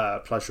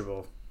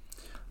pleasurable.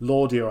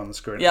 Lord, you're on the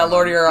screen. Yeah,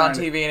 Lord, you're on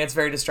TV, and it's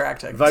very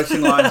distracting.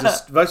 Voting lines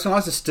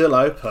are still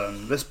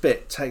open. This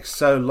bit takes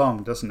so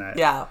long, doesn't it?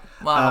 Yeah.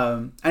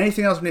 Wow.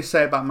 Anything else we need to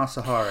say about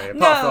Mata Hari?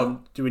 Apart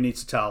from, do we need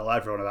to tell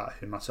everyone about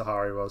who Mata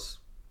Hari was?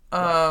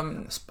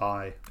 A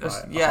spy.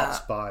 Right? A hot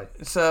spy.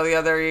 So,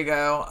 yeah, there you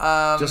go.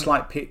 Just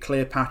like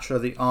Cleopatra,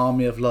 the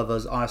army of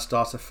lovers, I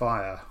start a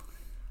fire.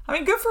 I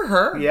mean, good for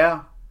her.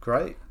 Yeah,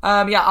 great.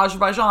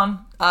 Azerbaijan.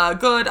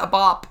 Good, a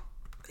bop.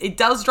 It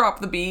does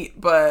drop the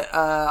beat, but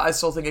I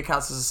still think it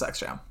counts as a sex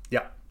jam.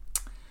 Yeah.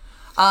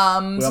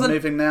 We're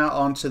moving now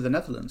on to the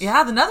Netherlands.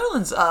 Yeah, the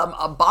Netherlands.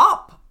 A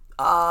bop.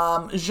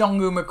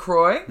 Django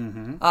McCroy.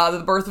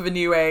 The Birth of a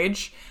New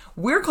Age.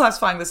 We're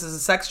classifying this as a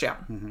sex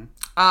jam.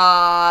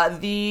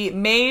 The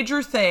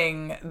major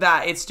thing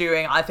that it's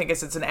doing, I think,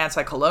 is it's an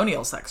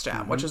anti-colonial sex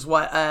jam, which is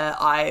what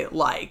I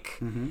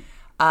like.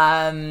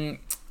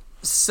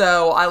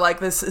 So I like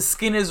this.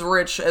 Skin is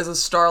rich as a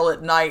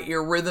starlit night.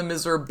 Your rhythm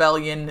is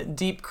rebellion.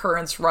 Deep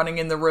currents running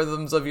in the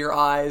rhythms of your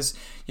eyes.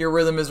 Your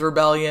rhythm is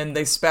rebellion.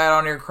 They spat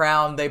on your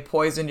crown. They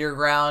poisoned your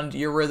ground.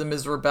 Your rhythm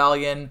is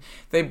rebellion.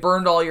 They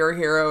burned all your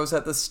heroes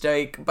at the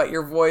stake, but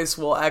your voice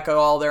will echo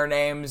all their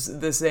names.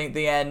 This ain't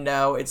the end,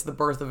 no. It's the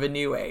birth of a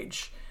new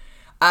age.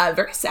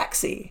 Very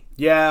sexy.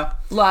 Yeah.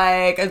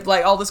 Like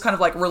all this kind of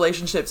like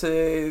relationship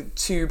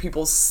to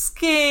people's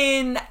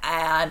skin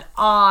and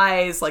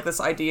eyes, like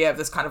this idea of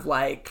this kind of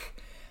like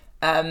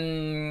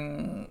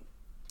it's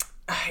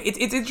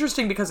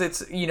interesting because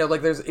it's, you know,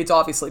 like it's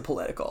obviously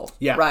political.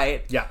 Yeah.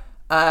 Right? Yeah.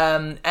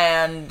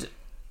 And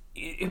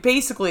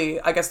basically,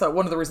 I guess that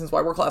one of the reasons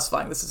why we're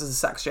classifying this as a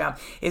sex jam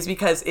is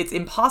because it's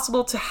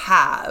impossible to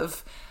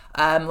have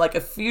like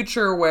a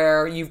future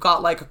where you've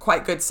got like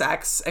quite good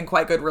sex and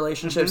quite good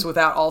relationships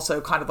without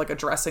also kind of like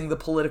addressing the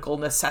political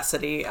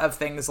necessity of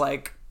things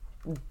like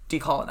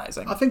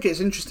decolonizing. I think it's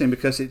interesting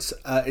because it's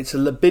a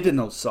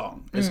libidinal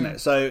song, isn't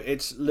it? So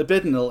it's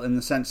libidinal in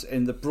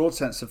the broad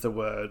sense of the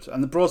word,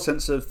 and the broad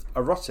sense of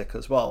erotic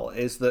as well,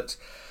 is that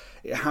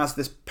it has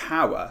this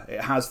power.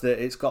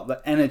 It's got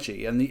the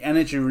energy, and the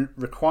energy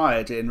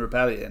required in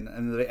rebellion,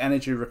 and the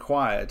energy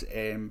required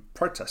in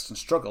protest and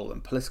struggle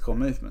and political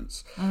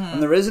movements.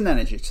 And there is an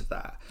energy to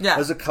that. Yeah.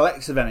 There's a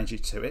collective energy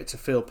to it, to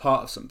feel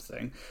part of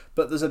something.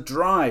 But there's a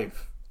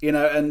drive, you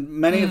know. And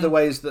many of the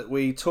ways that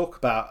we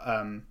talk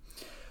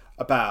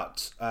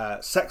about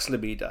sex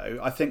libido,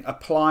 I think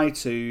apply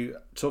to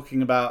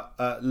talking about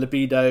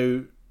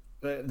libido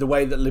the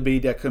way that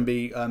libido can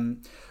be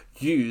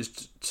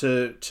used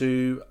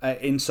to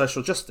in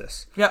social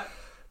justice. Yeah.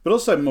 But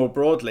also more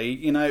broadly,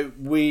 you know,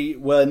 we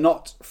were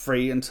not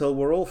free until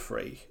we're all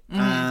free,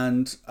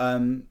 and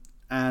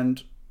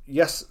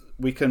yes,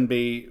 we can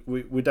be.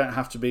 We don't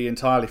have to be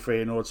entirely free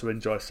in order to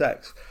enjoy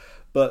sex,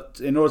 but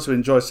in order to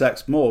enjoy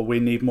sex more, we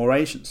need more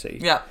agency.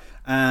 Yeah.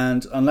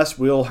 And unless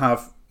we're all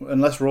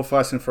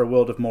fighting for a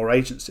world of more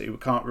agency, we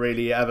can't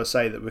really ever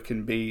say that we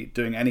can be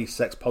doing any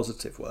sex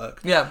positive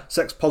work. Yeah.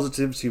 Sex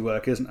positivity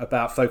work isn't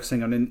about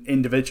focusing on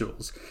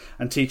individuals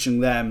and teaching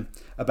them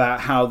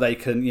about how they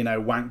can, you know,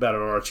 wank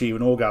better or achieve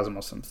an orgasm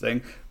or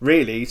something.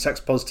 Really, sex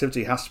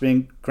positivity has to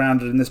be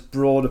grounded in this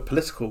broader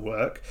political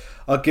work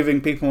of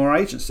giving people more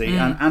agency,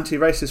 and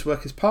anti-racist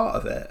work is part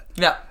of it.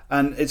 Yeah.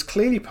 And it's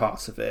clearly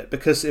part of it,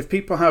 because if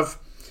people have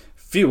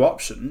few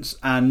options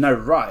and no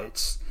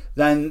rights,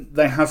 then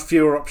they have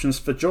fewer options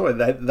for joy.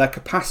 Their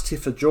capacity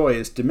for joy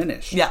is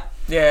diminished. Yeah.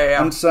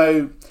 Yeah. And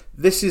so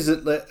this is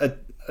a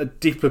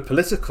deeper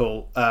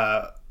political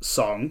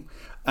song,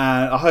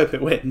 and I hope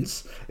it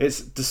wins.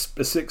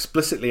 It's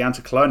explicitly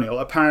anti-colonial.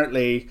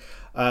 Apparently,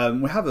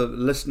 we have a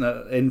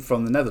listener in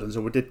from the Netherlands,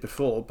 or we did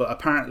before, but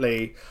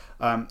apparently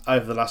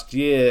over the last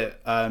year,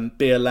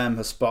 BLM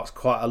has sparked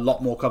quite a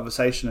lot more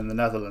conversation in the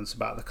Netherlands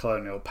about the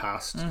colonial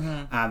past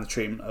and the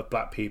treatment of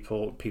black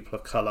people, people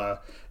of colour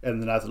in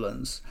the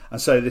Netherlands. And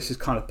so this is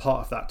kind of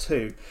part of that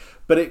too.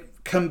 But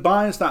it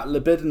combines that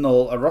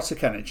libidinal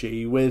erotic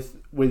energy with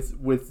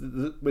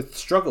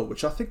struggle,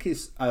 which I think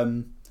is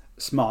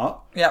smart.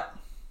 Yeah.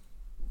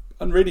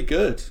 And really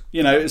good.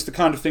 You know, it's the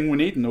kind of thing we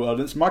need in the world.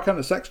 It's my kind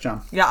of sex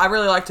jam. Yeah, I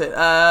really liked it.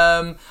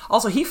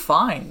 Also, he's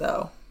fine,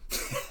 though.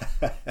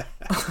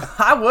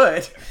 I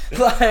would.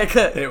 Like,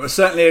 it was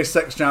certainly a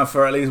sex jam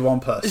for at least one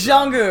person.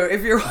 Zhangu,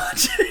 if you're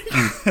watching,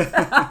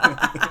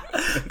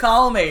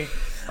 call me.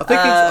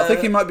 I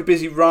think he might be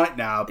busy right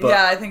now, but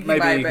yeah, I think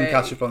maybe he you can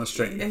catch up on the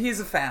stream. He's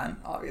a fan,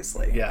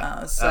 obviously.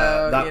 Yeah,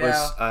 so that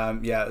was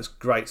it was a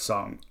great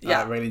song.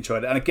 Yeah, I really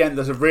enjoyed it. And again,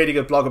 there's a really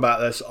good blog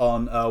about this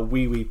on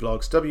WiWi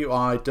Blogs,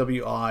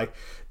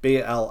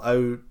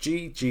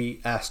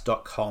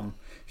 WiWiBloggs.com.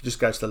 You just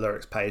go to the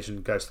lyrics page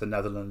and go to the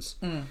Netherlands,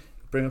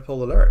 bring up all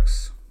the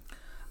lyrics.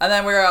 And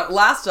then we're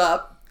last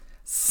up,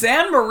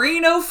 San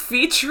Marino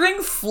featuring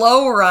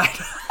Flow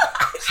Rider.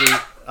 See,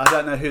 I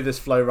don't know who this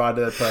Flow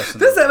Rider person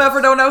this is. This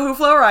MFer don't know who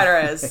Flow Rider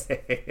is.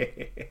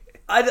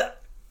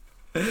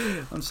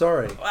 I'm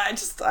sorry. I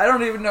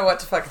don't even know what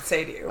to fucking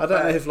say to you. I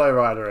don't know who Flow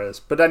Rider is.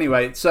 But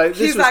anyway, so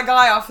he's that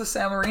guy off the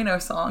San Marino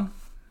song.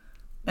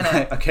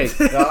 Okay,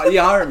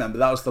 yeah, I remember.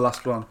 That was the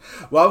last one.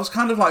 Well, I was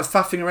kind of like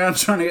faffing around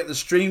trying to get the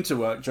stream to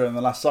work during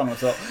the last song. I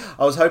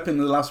was hoping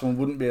the last one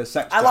wouldn't be a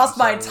sex jam. I lost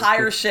my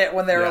entire shit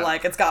when they were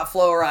like, it's got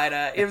Flow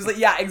Rider. It was like,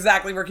 yeah,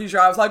 exactly, Mercutio.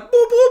 I was like,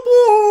 boo, boo,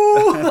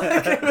 boo.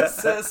 Like, it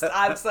was just,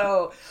 I'm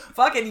so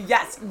fucking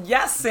yes,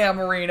 San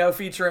Marino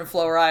featuring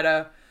Flow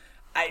Rider.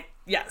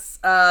 Yes.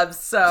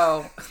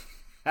 So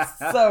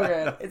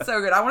good. It's so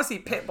good. I want to see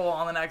Pitbull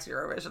on the next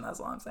Eurovision. That's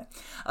all I'm saying.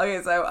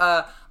 Okay,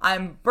 so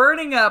I'm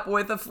burning up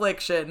with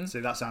affliction. See,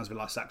 that sounds a bit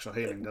like sexual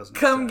healing, doesn't it?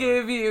 Come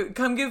give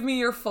me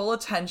your full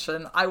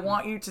attention. I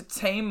want you to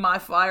tame my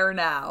fire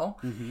now.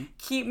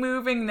 Keep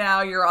moving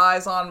now. Your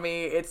eyes on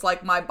me. It's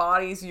like my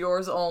body's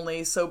yours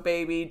only. So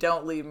baby,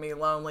 don't leave me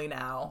lonely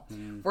now.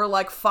 We're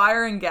like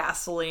fire and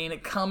gasoline.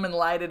 Come and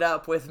light it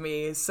up with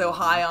me. So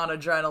high on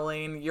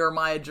adrenaline. You're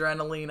my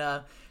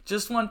adrenalina.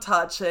 Just one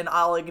touch and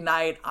I'll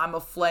ignite. I'm a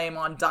flame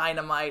on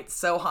dynamite.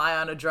 So high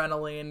on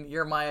adrenaline.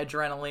 You're my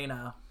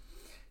adrenalina.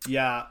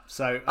 Yeah.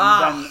 So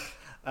then,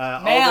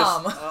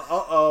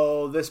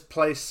 ma'am. This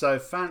place so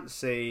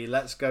fancy.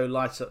 Let's go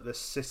light up this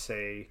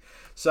city.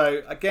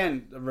 So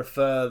again,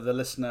 refer the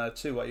listener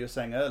to what you were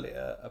saying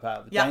earlier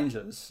about the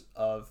dangers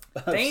of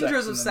sex. The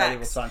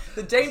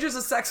dangers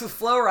of sex with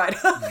Flow Rider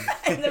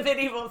in the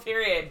medieval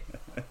period.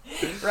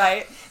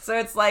 Right? So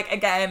it's like,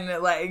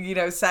 again, like, you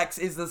know, sex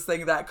is this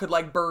thing that could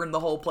like burn the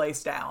whole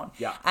place down.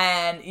 Yeah.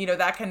 And, you know,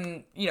 that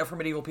can, you know, for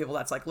medieval people,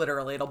 that's like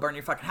literally it'll burn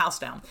your fucking house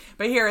down.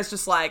 But here it's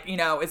just like, you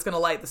know, it's going to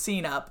light the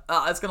scene up.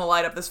 It's going to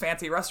light up this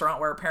fancy restaurant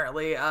where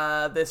apparently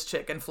this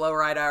chick and Flow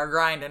Rider are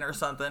grinding or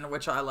something,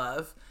 which I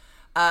love.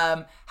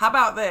 How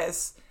about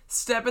this?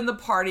 Step in the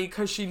party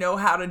cause she know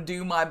how to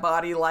do my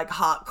body like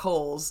hot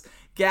coals.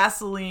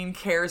 Gasoline,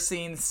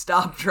 kerosene,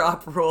 stop,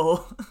 drop,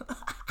 roll.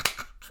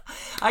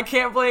 I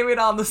can't blame it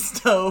on the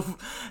stove.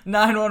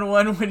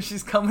 911 when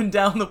she's coming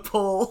down the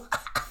pole.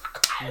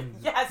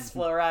 Yes,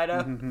 Flow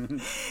Rider.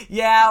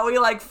 Yeah, we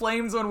like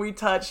flames when we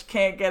touch,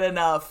 can't get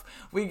enough.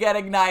 We get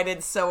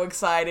ignited, so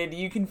excited,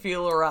 you can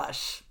feel a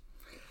rush.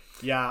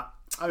 Yeah.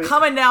 I mean,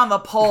 coming down the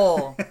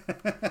pole.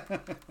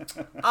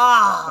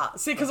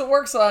 See, because it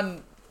works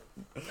on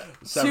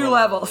two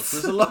levels.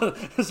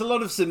 There's a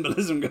lot of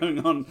symbolism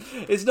going on.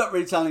 It's not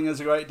really telling us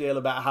a great deal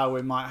about how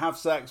we might have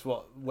sex,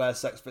 where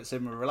sex fits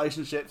in with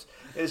relationships.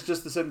 It's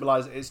just to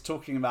symbolise. It's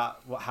talking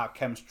about how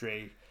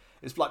chemistry.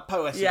 It's like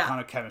poetic kind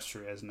of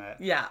chemistry, isn't it?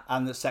 Yeah.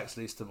 And that sex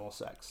leads to more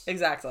sex.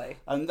 Exactly.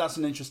 And that's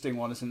an interesting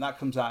one, isn't it? That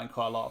comes out in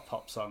quite a lot of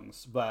pop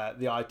songs, where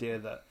the idea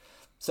that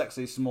sex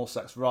leads to more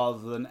sex rather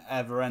than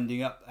ever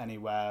ending up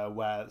anywhere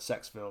where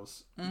sex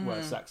feels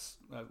where sex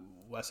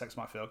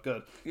might feel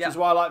good. Which is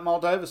why I like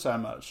Moldova so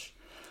much.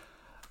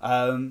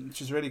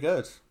 Which is really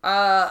good.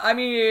 I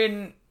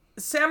mean,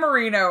 San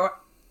Marino,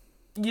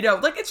 you know,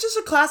 like, it's just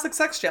a classic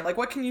sex jam. Like,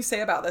 what can you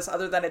say about this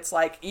other than it's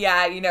like,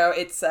 yeah, you know,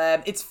 it's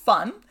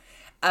fun.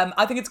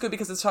 I think it's good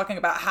because it's talking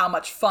about how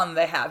much fun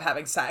they have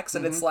having sex,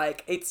 and it's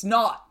like, it's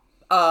not,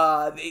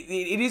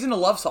 it isn't a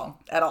love song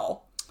at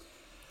all.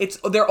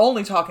 They're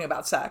only talking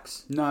about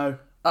sex. No.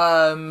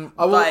 I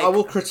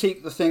will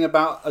critique the thing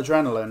about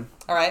adrenaline.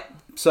 All right.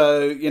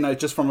 So, you know,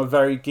 just from a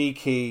very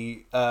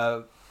geeky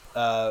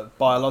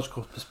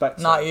biological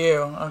perspective. Not you.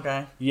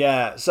 Okay.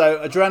 Yeah. So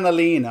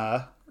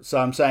adrenalina. So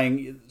I'm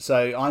saying.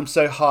 So I'm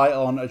so high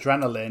on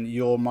adrenaline.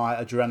 You're my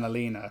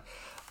adrenalina.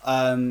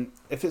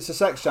 If it's a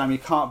sex jam, you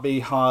can't be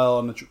high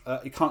on.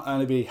 You can't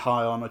only be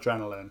high on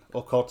adrenaline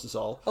or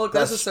cortisol. Oh, look,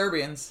 those are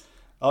Serbians.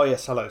 Oh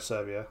yes, hello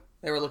Serbia.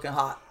 They were looking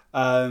hot.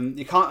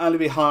 You can't only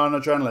be high on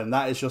adrenaline.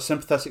 That is your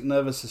sympathetic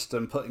nervous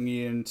system putting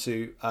you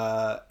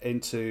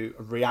into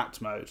react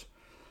mode.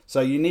 So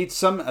you need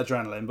some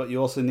adrenaline, but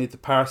you also need the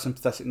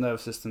parasympathetic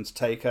nervous system to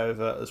take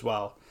over as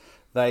well.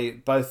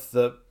 Both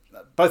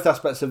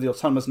aspects of the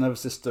autonomous nervous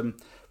system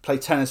play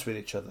tennis with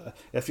each other.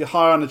 If you're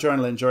high on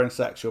adrenaline during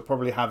sex, you're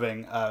probably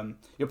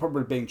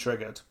being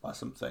triggered by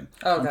something.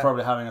 Okay. And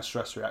probably having a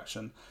stress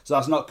reaction. So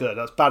that's not good.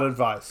 That's bad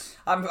advice.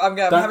 I'm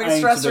having a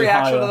stress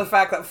reaction to the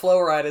fact that Flow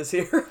Ride is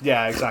here.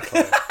 Yeah,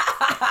 exactly.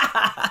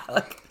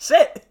 Like,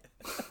 shit.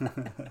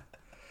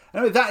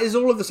 Anyway, that is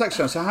all of the sex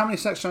jams. So how many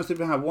sex jams did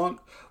we have? One.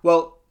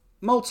 Well,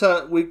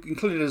 Malta we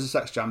included as a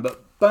sex jam,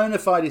 but bona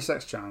fide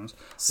sex jams.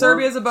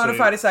 Serbia is a bona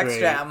fide sex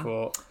jam.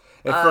 4.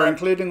 If we're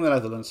including the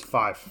Netherlands,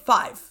 5.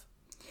 5.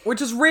 Which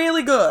is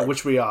really good.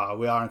 Which we are.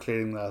 We are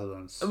including the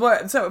Netherlands.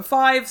 So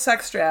 5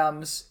 sex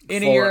jams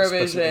in 4 a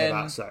explicitly Eurovision.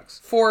 about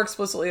sex. 4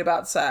 explicitly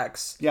about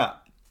sex. Yeah.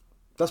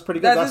 That's pretty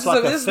good. This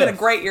has been a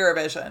great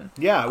Eurovision.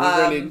 Yeah,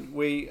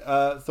 we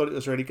thought it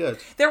was really good.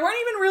 There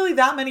weren't even really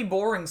that many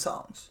boring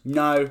songs.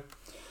 No,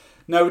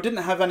 we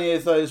didn't have any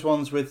of those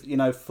ones with, you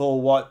know,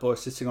 4 white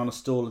boys sitting on a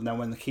stool, and then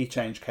when the key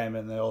change came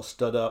in, they all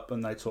stood up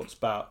and they talked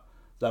about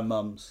their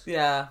mums.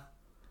 Yeah.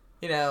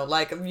 You know,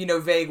 like, you know,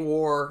 vague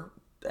war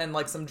and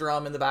like some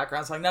drum in the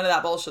background. So like none of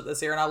that bullshit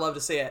this year, and I love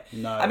to see it.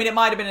 No. I mean, it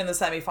might have been in the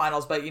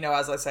semifinals, but, you know,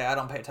 as I say, I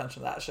don't pay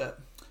attention to that shit.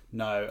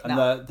 No,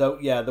 and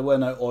there were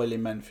no oily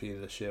men for you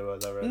this year, were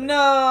there? Really?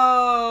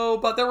 No,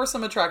 but there were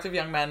some attractive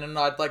young men, and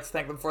I'd like to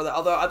thank them for that.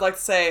 Although I'd like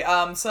to say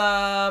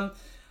some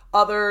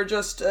other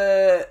just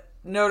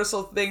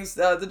noticeable things.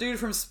 The dude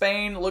from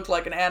Spain looked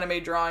like an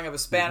anime drawing of a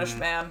Spanish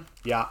man.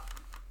 Yeah,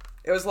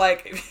 it was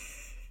like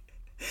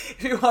if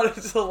you wanted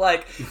to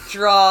like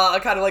draw a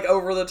kind of like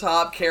over the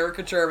top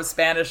caricature of a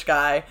Spanish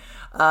guy.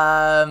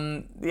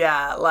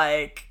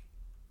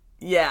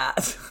 Yeah.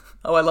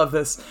 Oh, I love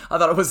this. I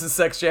thought it was a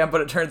sex jam,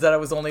 but it turns out it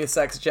was only a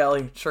sex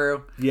jelly.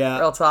 True. Yeah.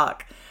 Real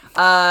talk.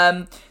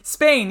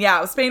 Spain.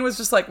 Yeah. Spain was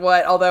just like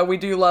what? Although we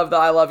do love the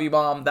I Love You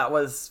Mom. That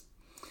was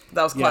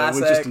classic. Yeah,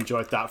 we just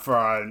enjoyed that for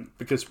our own,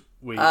 because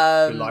we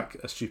like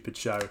a stupid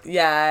show.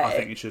 Yeah. I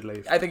think you should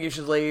leave. I think you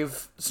should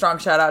leave. Strong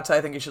shout out to I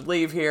think you should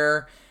leave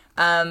here.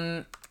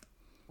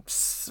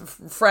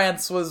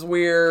 France was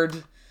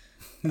weird.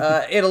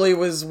 Italy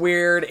was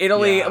weird.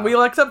 We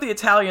looked up the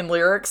Italian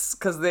lyrics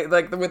because they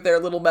like with their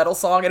little metal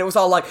song, and it was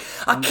all like,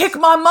 "I kick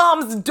my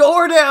mom's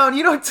door down.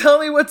 You don't tell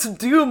me what to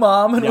do,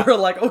 mom." And we're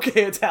like,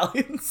 "Okay,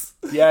 Italians."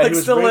 Yeah, like, he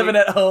was still really, living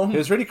at home. He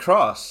was really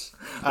cross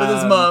with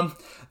his mom.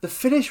 The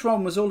Finnish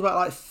one was all about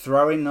like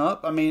throwing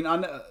up. I mean,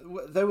 I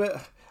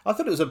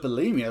thought it was a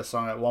bulimia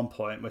song at one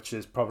point, which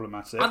is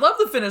problematic. I love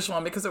the Finnish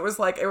one because it was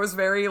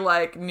very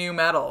like new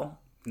metal.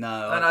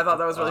 No, and I thought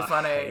that was really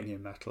funny. I hate new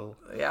metal.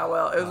 Yeah,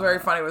 well, it was very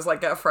funny. It was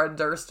like, get Fred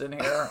Durst in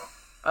here.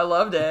 I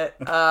loved it.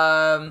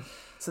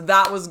 So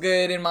that was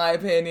good in my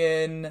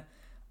opinion.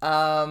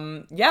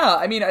 Yeah,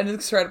 I mean, an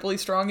incredibly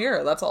strong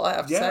year. That's all I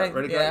have to say.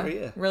 Really great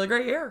year. Really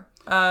great year.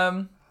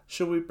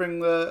 Should we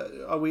bring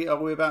are we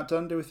about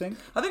done? Do we think?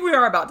 I think we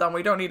are about done.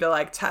 We don't need to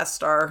like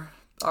test our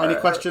any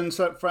questions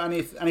for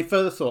any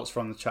further thoughts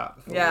from the chat?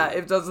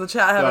 Does the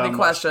chat have any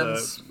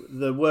questions?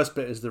 The worst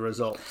bit is the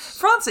results.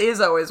 France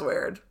is always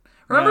weird.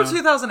 Remember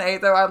 2008,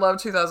 though? I love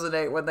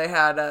 2008 when they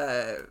had,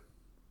 oh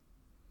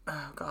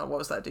God, what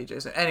was that DJ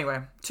saying?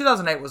 Anyway,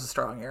 2008 was a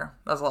strong year.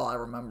 That's all I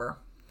remember.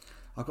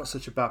 I've got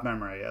such a bad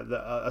memory.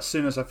 As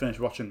soon as I finish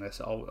watching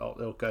this,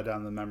 it'll go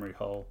down the memory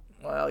hole.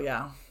 Well,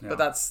 yeah. But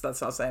that's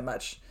not saying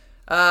much.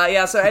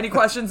 So any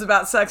questions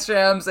about sex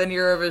jams and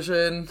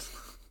Eurovision?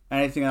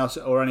 Anything else,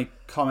 or any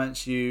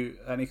comments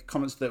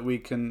that we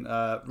can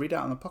read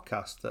out on the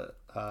podcast that,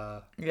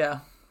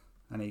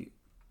 any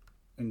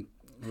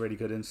really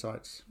good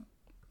insights?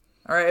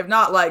 All right, if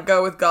not, like,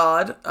 go with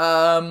God.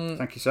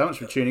 Thank you so much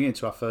for tuning in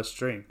to our first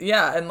stream.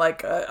 Yeah, and,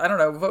 like, I don't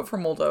know, vote for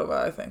Moldova,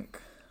 I think.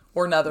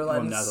 Or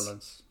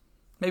Netherlands.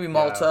 Maybe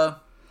Malta.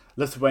 Yeah.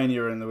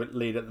 Lithuania are in the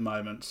lead at the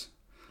moment.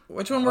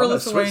 Which one were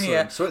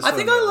Lithuania? Switzerland. I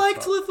think I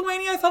liked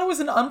Lithuania. I thought it was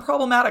an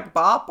unproblematic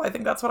bop. I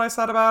think that's what I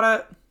said about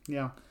it.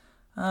 Yeah.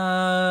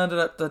 I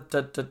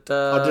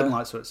didn't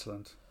like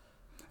Switzerland.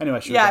 Anyway,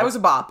 it was a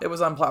bop. It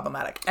was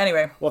unproblematic.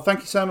 Anyway. Well,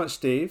 thank you so much,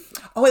 Steve.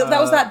 Oh, that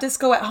was that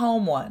disco at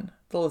home one.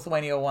 The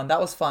Lithuania one.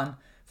 That was fun.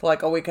 For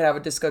like, we could have a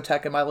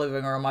discotheque in my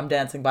living room. I'm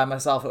dancing by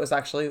myself. It was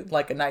actually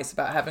like nice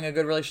about having a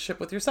good relationship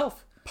with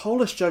yourself.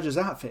 Polish judge's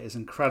outfit is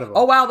incredible.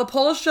 Oh, wow. The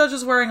Polish judge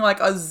is wearing like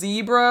a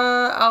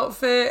zebra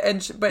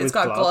outfit, but it's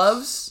got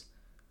gloves.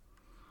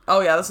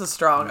 Oh, yeah. This is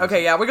strong.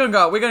 Okay, yeah. We're going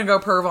to go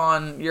perv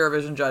on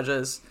Eurovision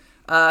judges.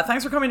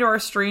 Thanks for coming to our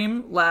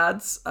stream,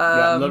 lads.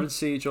 Lovely to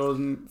see you,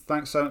 Jordan.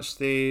 Thanks so much,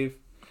 Steve.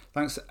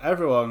 Thanks to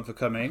everyone for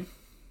coming.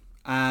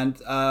 And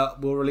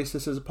we'll release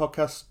this as a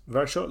podcast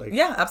very shortly.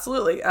 Yeah,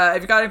 absolutely.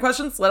 If you got any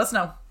questions, let us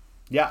know.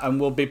 Yeah,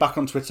 and we'll be back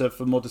on Twitter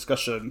for more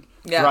discussion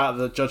throughout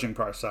the judging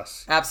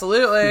process.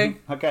 Absolutely.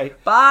 Okay.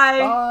 Bye.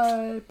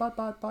 Bye. Bye.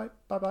 Bye. Bye.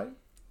 Bye. Bye.